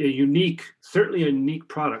a unique, certainly a unique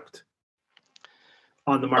product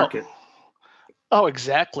on the market. Oh,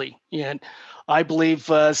 exactly. And I believe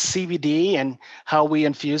CBD and how we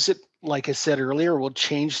infuse it, like I said earlier, will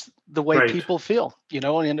change the way people feel, and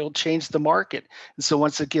it'll change the market. And so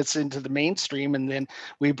once it gets into the mainstream and then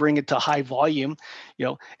we bring it to high volume,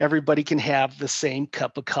 everybody can have the same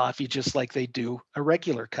cup of coffee just like they do a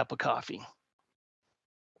regular cup of coffee.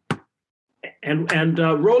 And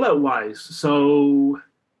rollout wise, so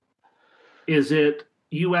is it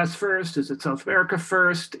U.S. first? Is it South America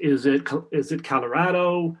first? Is it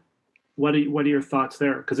Colorado? What are your thoughts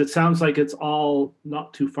there? Because it sounds like it's all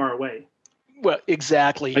not too far away. Well,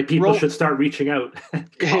 exactly. Like people should start reaching out.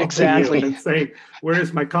 Exactly. And saying, "Where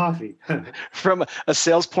is my coffee?" From a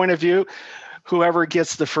sales point of view, whoever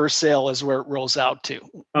gets the first sale is where it rolls out to.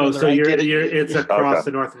 Oh, Whether so I get it- it's across Okay.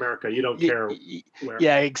 the North America. You don't care where.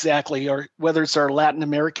 Yeah, exactly. Or whether it's our Latin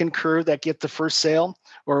American crew that get the first sale,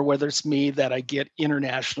 or whether it's me that I get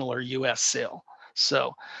international or US sale.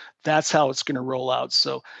 So that's how it's going to roll out.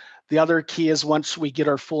 So the other key is once we get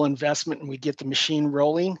our full investment and we get the machine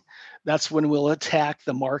rolling, that's when we'll attack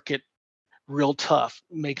the market real tough,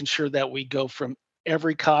 making sure that we go from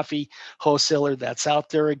every coffee wholesaler that's out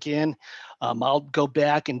there again. I'll go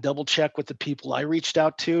back and double check with the people I reached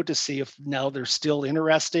out to see if now they're still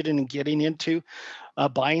interested in getting into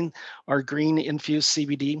buying our green infused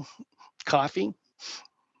CBD coffee.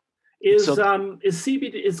 Is So-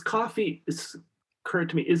 CBD is coffee? It's occurred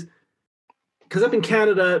to me is because up in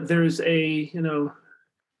Canada there's a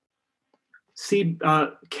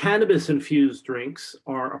cannabis infused drinks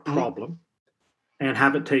are a problem and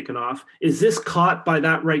haven't taken off. Is this caught by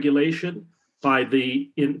that regulation by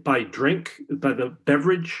the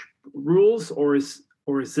beverage rules, or is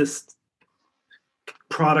this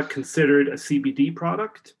product considered a CBD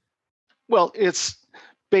product? Well, it's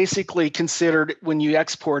basically considered when you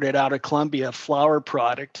export it out of Colombia, a flour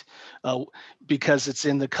product because it's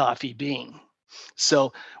in the coffee bean.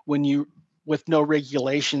 So when you, with no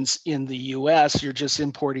regulations in the US, you're just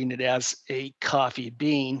importing it as a coffee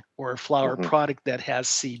bean or a flour product that has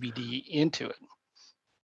CBD into it.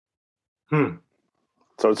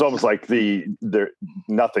 So it's almost like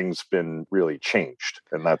nothing's been really changed,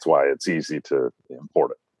 and that's why it's easy to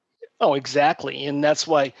import it. Oh, exactly. And that's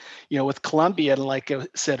why, with Colombia, and like I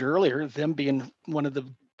said earlier, them being one of the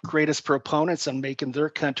greatest proponents on making their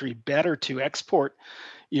country better to export,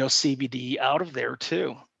 CBD out of there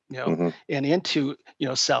too, and into,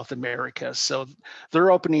 South America. So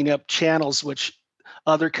they're opening up channels which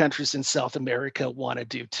other countries in South America want to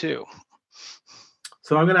do too.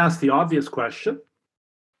 So I'm going to ask the obvious question.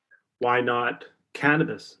 Why not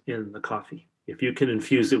cannabis in the coffee? If you can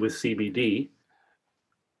infuse it with CBD,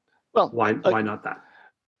 well, why not that?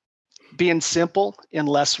 Being simple and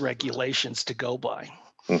less regulations to go by.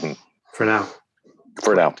 For now.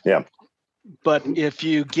 Yeah. But if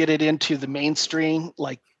you get it into the mainstream,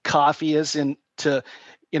 like coffee is into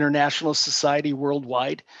international society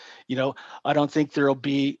worldwide, I don't think there'll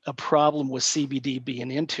be a problem with CBD being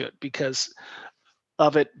into it because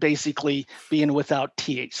of it basically being without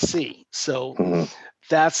THC. So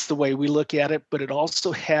that's the way we look at it. But it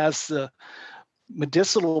also has the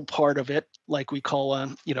medicinal part of it, like we call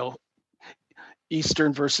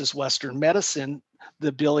Eastern versus Western medicine, the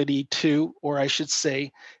ability to, or I should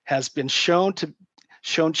say, has been shown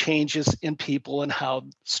changes in people and how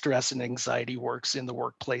stress and anxiety works in the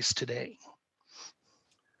workplace today.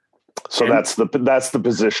 So that's the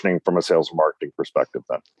positioning from a sales and marketing perspective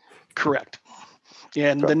then. Correct.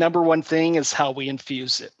 And the number one thing is how we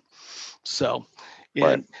infuse it. So,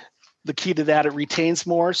 and the key to that, it retains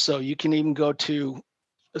more. So you can even go to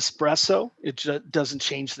espresso. It doesn't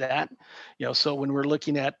change that. So when we're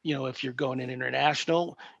looking at, if you're going in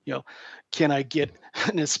international, can I get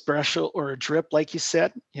an espresso or a drip, like you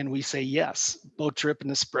said? And we say yes. Both drip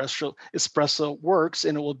and espresso works,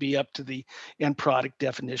 and it will be up to the end product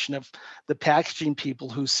definition of the packaging people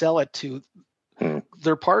who sell it to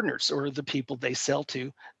their partners or the people they sell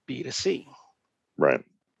to B2C. Right.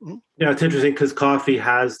 Yeah, it's interesting because coffee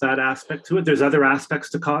has that aspect to it. There's other aspects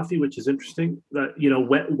to coffee, which is interesting. That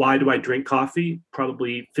why do I drink coffee?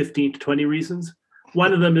 Probably 15 to 20 reasons.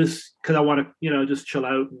 One of them is because I want to, just chill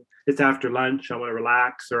out. It's after lunch. I want to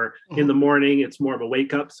relax, or in the morning, it's more of a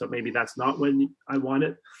wake up. So maybe that's not when I want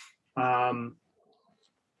it.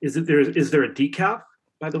 Is there a decaf,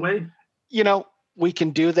 by the way? We can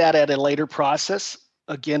do that at a later process.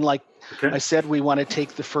 Again, like I said, we want to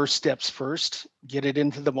take the first steps first, get it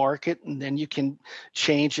into the market, and then you can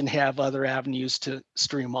change and have other avenues to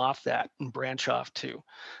stream off that and branch off to.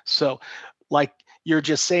 So like you're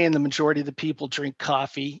just saying, the majority of the people drink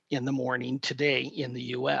coffee in the morning today in the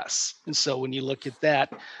US. And so when you look at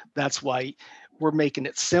that, that's why we're making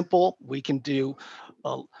it simple. We can do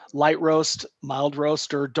a light roast, mild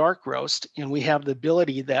roast, or dark roast. And we have the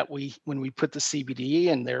ability that when we put the CBD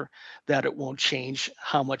in there, that it won't change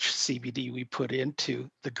how much CBD we put into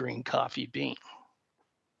the green coffee bean.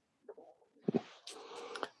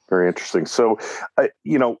 Very interesting. So,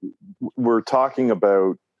 we're talking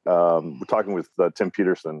about, we're talking with Tim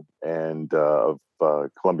Peterson and of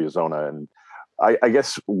Columbia Zona. And I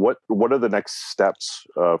guess what are the next steps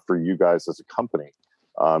for you guys as a company?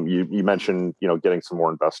 You mentioned, getting some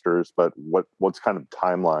more investors, but what's kind of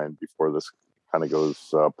timeline before this kind of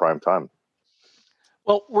goes prime time?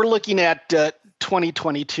 Well, we're looking at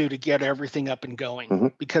 2022 to get everything up and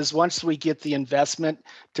going, because once we get the investment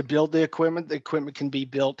to build the equipment can be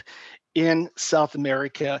built in South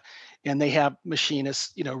America, and they have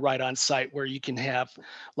machinists, right on site where you can have,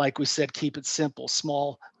 like we said, keep it simple,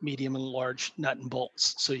 small, medium, and large nut and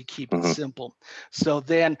bolts. So you keep it simple. So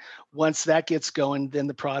then once that gets going, then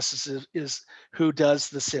the process is who does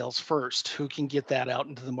the sales first, who can get that out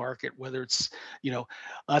into the market, whether it's,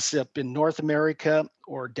 us up in North America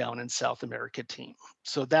or down in South America team.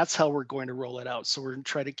 So that's how we're going to roll it out. So we're going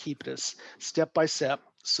to try to keep it as step by step.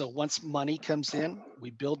 So once money comes in,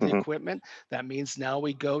 we build the equipment. That means now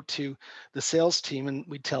we go to the sales team and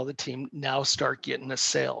we tell the team, now start getting us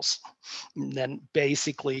sales. And then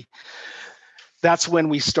basically that's when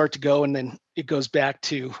we start to go, and then it goes back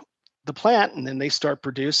to the plant, and then they start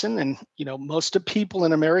producing. And most of people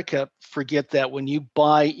in America forget that when you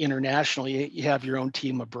buy internationally, you have your own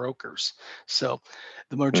team of brokers. So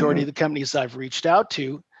the majority of the companies I've reached out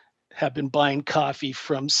to have been buying coffee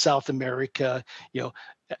from South America,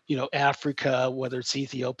 Africa, whether it's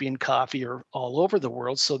Ethiopian coffee or all over the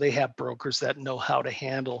world. So they have brokers that know how to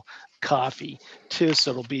handle coffee too.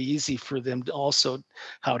 So it'll be easy for them to also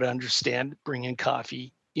how to understand bringing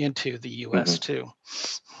coffee into the US too.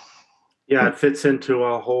 Yeah, it fits into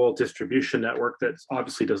a whole distribution network that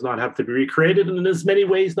obviously does not have to be recreated, and in many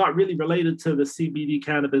ways not really related to the CBD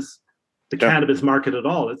cannabis, cannabis market at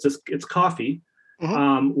all. It's coffee.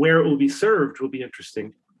 Where it will be served will be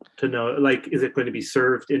interesting to know. Like, is it going to be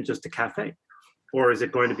served in just a cafe, or is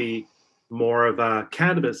it going to be more of a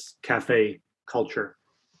cannabis cafe culture?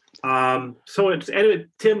 So it's anyway,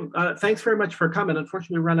 Tim, thanks very much for coming.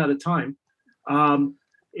 Unfortunately, we run out of time.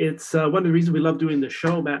 It's one of the reasons we love doing the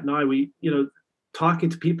show, Matt and I. We,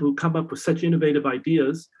 talking to people who come up with such innovative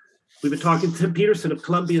ideas. We've been talking to Tim Peterson of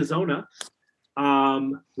Columbia Zona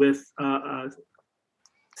with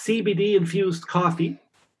CBD infused coffee.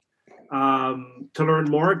 To learn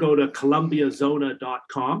more, go to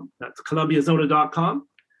columbiazona.com. That's columbiazona.com,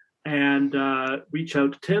 and reach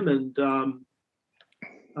out to Tim. And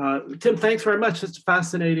Tim, thanks very much. It's a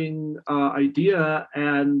fascinating idea,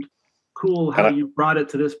 and cool how you brought it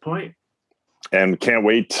to this point. And can't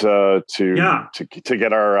wait to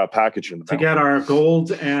get our package in the mail. To get our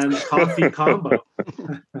gold and coffee combo.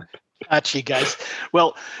 Gotcha, guys.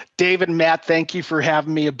 Well, David and Matt, thank you for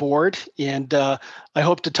having me aboard, and I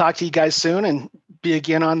hope to talk to you guys soon and be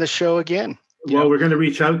again on the show again. Well, we're going to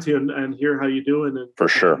reach out to you and hear how you're doing, and for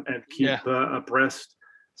sure, and keep abreast.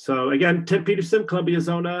 So again, Tim Peterson, Columbia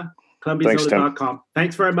Zona, columbiazona.com.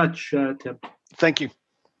 Thanks very much, Tim. Thank you.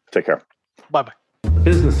 Take care. Bye-bye. The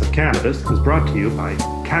Business of Cannabis is brought to you by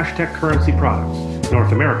CashTech Currency Products,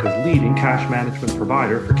 North America's leading cash management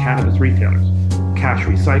provider for cannabis retailers. Cash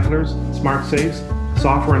recyclers, smart safes,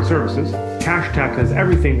 software and services, CashTech has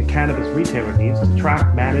everything the cannabis retailer needs to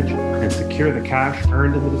track, manage, and secure the cash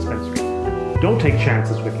earned in the dispensary. Don't take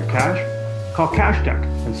chances with your cash. Call CashTech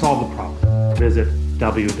and solve the problem. Visit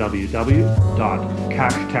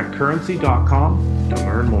www.cashtechcurrency.com to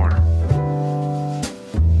learn more.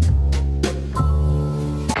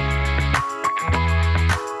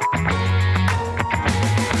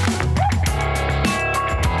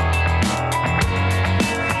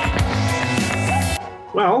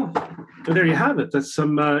 Well, there you have it. That's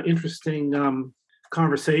some interesting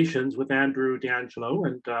conversations with Andrew D'Angelo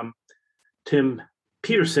and Tim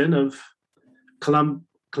Peterson of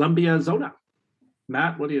Columbia Zona.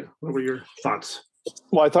 Matt, what were your thoughts?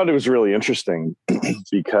 Well, I thought it was really interesting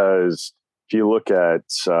because if you look at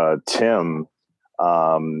Tim,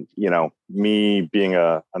 me being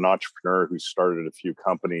an entrepreneur who started a few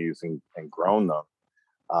companies and grown them,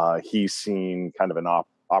 he's seen kind of an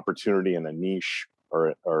opportunity in a niche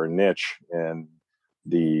or a niche in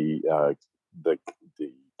the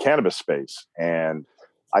cannabis space. And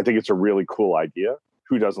I think it's a really cool idea.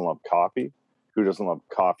 Who doesn't love coffee? Who doesn't love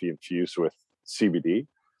coffee infused with CBD?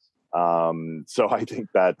 So I think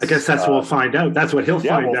I guess that's what we'll find out. That's what he'll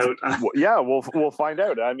find out. We'll find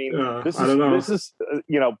out. I mean, this is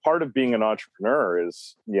part of being an entrepreneur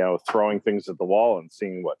is, throwing things at the wall and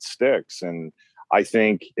seeing what sticks. And I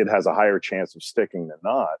think it has a higher chance of sticking than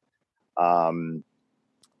not.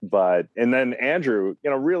 And then Andrew,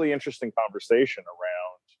 really interesting conversation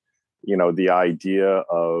around, the idea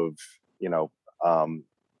of,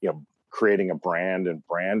 creating a brand and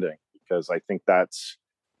branding, because I think that's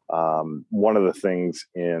one of the things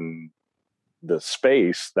in the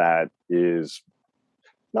space that is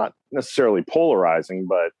not necessarily polarizing,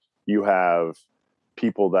 but you have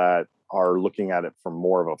people that are looking at it from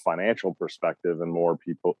more of a financial perspective and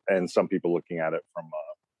some people looking at it from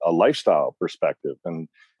a lifestyle perspective,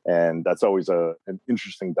 and that's always an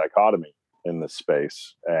interesting dichotomy in this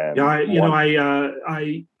space. And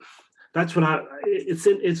I that's what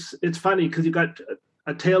it's funny because you got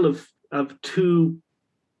a tale of two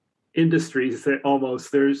industries that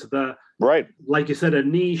almost there's the right, like you said, a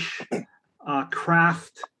niche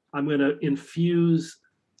craft. I'm going to infuse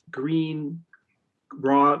green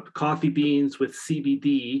raw coffee beans with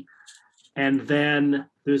CBD, and then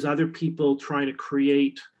there's other people trying to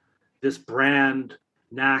create this brand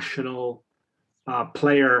national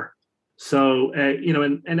player. So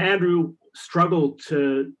and Andrew struggled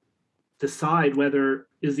to decide whether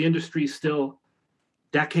is the industry still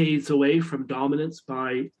decades away from dominance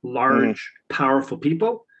by large, powerful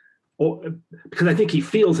people, or because I think he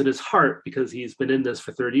feels in his heart, because he's been in this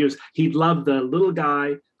for 30 years, he'd love the little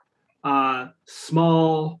guy,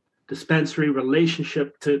 small dispensary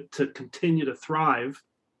relationship to continue to thrive.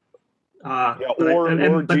 But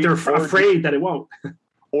they're afraid that it won't.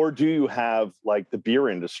 Or do you have like the beer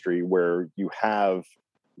industry where you have,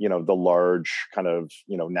 the large kind of,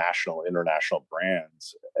 national, international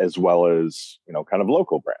brands, as well as, kind of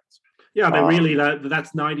local brands? Yeah, but really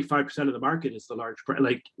that's 95% of the market is the large brand,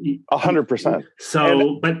 like 100%.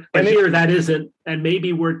 So, but here that isn't, and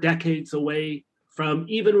maybe we're decades away from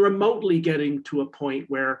even remotely getting to a point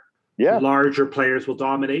where larger players will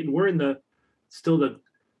dominate, and we're in the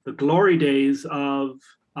glory days of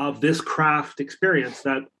this craft experience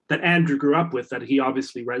that Andrew grew up with, that he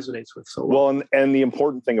obviously resonates with so well. Well, and the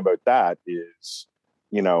important thing about that is,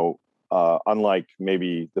 unlike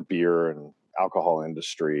maybe the beer and alcohol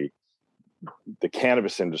industry, the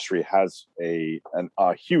cannabis industry has a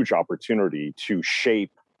huge opportunity to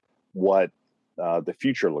shape what the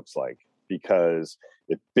future looks like. Because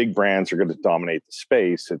if big brands are going to dominate the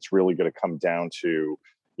space, it's really going to come down to,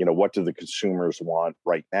 what do the consumers want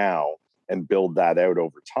right now, and build that out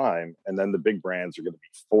over time. And then the big brands are going to be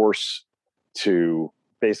forced to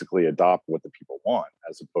basically adopt what the people want,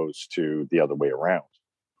 as opposed to the other way around.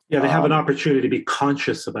 Yeah, they have an opportunity to be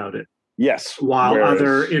conscious about it. Yes. While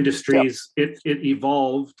other industries, it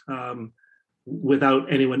evolved without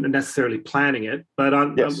anyone necessarily planning it.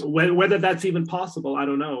 But whether that's even possible, I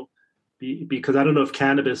don't know. Because I don't know if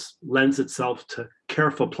cannabis lends itself to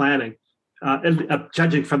careful planning,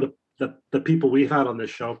 judging from the people we've had on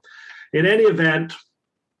this show. In any event,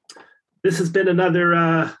 this has been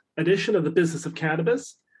another edition of the Business of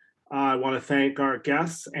Cannabis. I want to thank our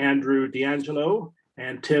guests, Andrew D'Angelo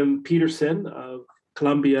and Tim Peterson of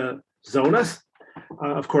Columbia Zonas.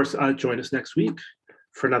 Of course, join us next week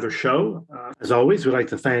for another show. As always, we'd like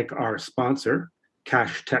to thank our sponsor,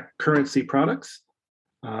 CashTech Currency Products.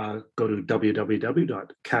 Go to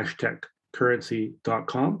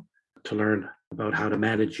www.cashtechcurrency.com to learn about how to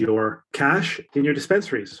manage your cash in your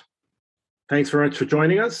dispensaries. Thanks very much for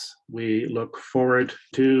joining us. We look forward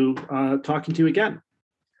to talking to you again.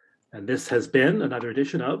 And this has been another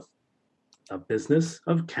edition of The Business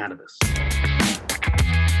of Cannabis.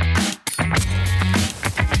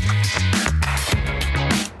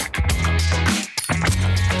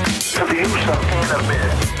 The use of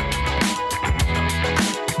cannabis.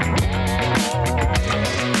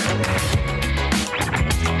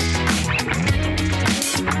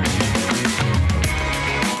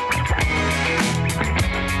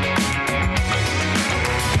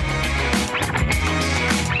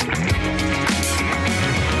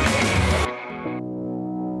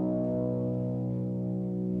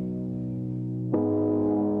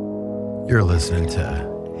 You're listening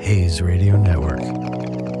to Hayes Radio Network,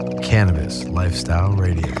 Cannabis Lifestyle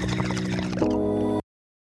Radio.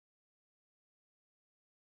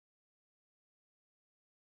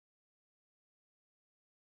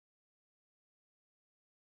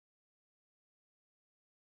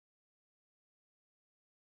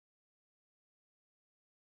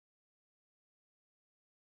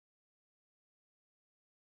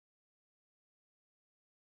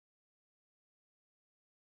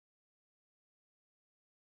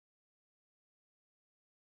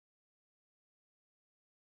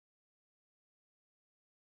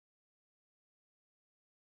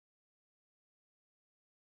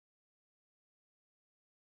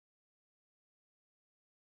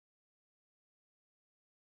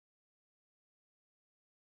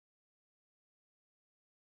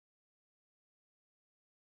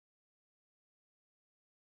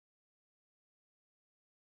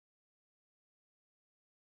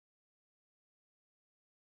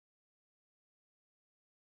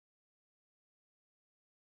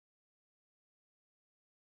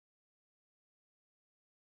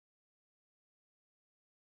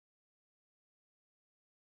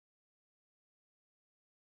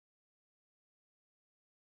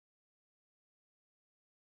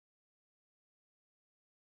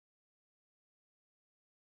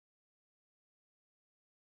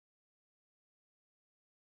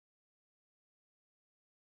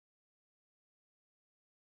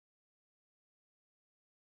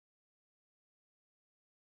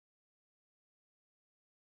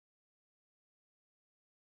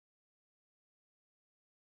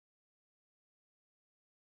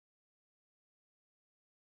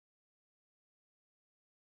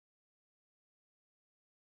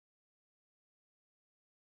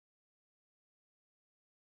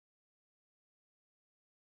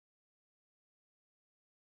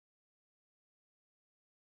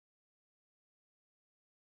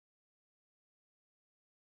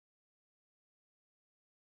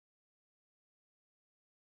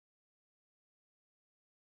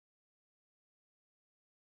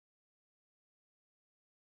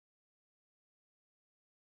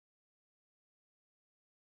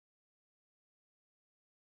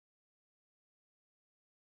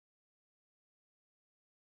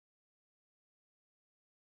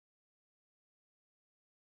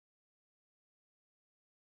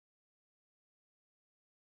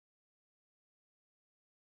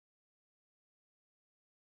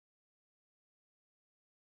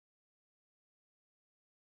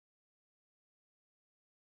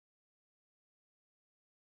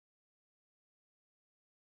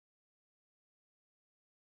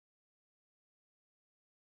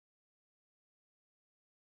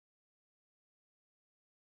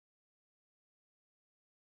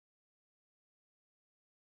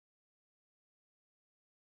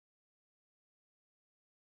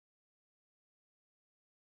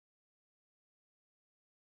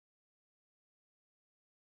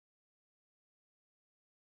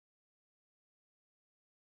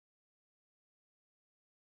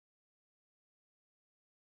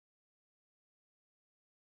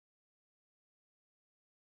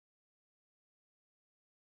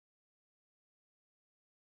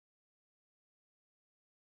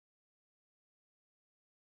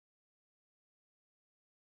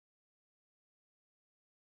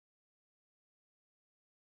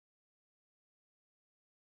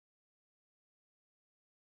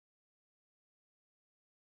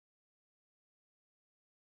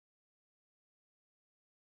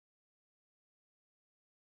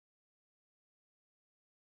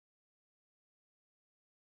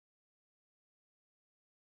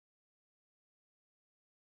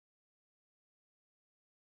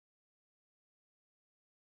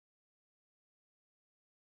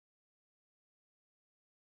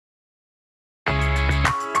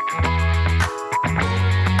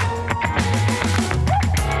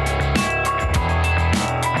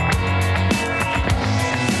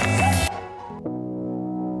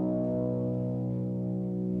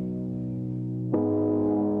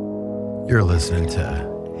 You're listening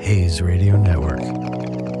to Hayes Radio Network,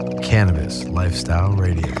 Cannabis Lifestyle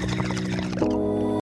Radio.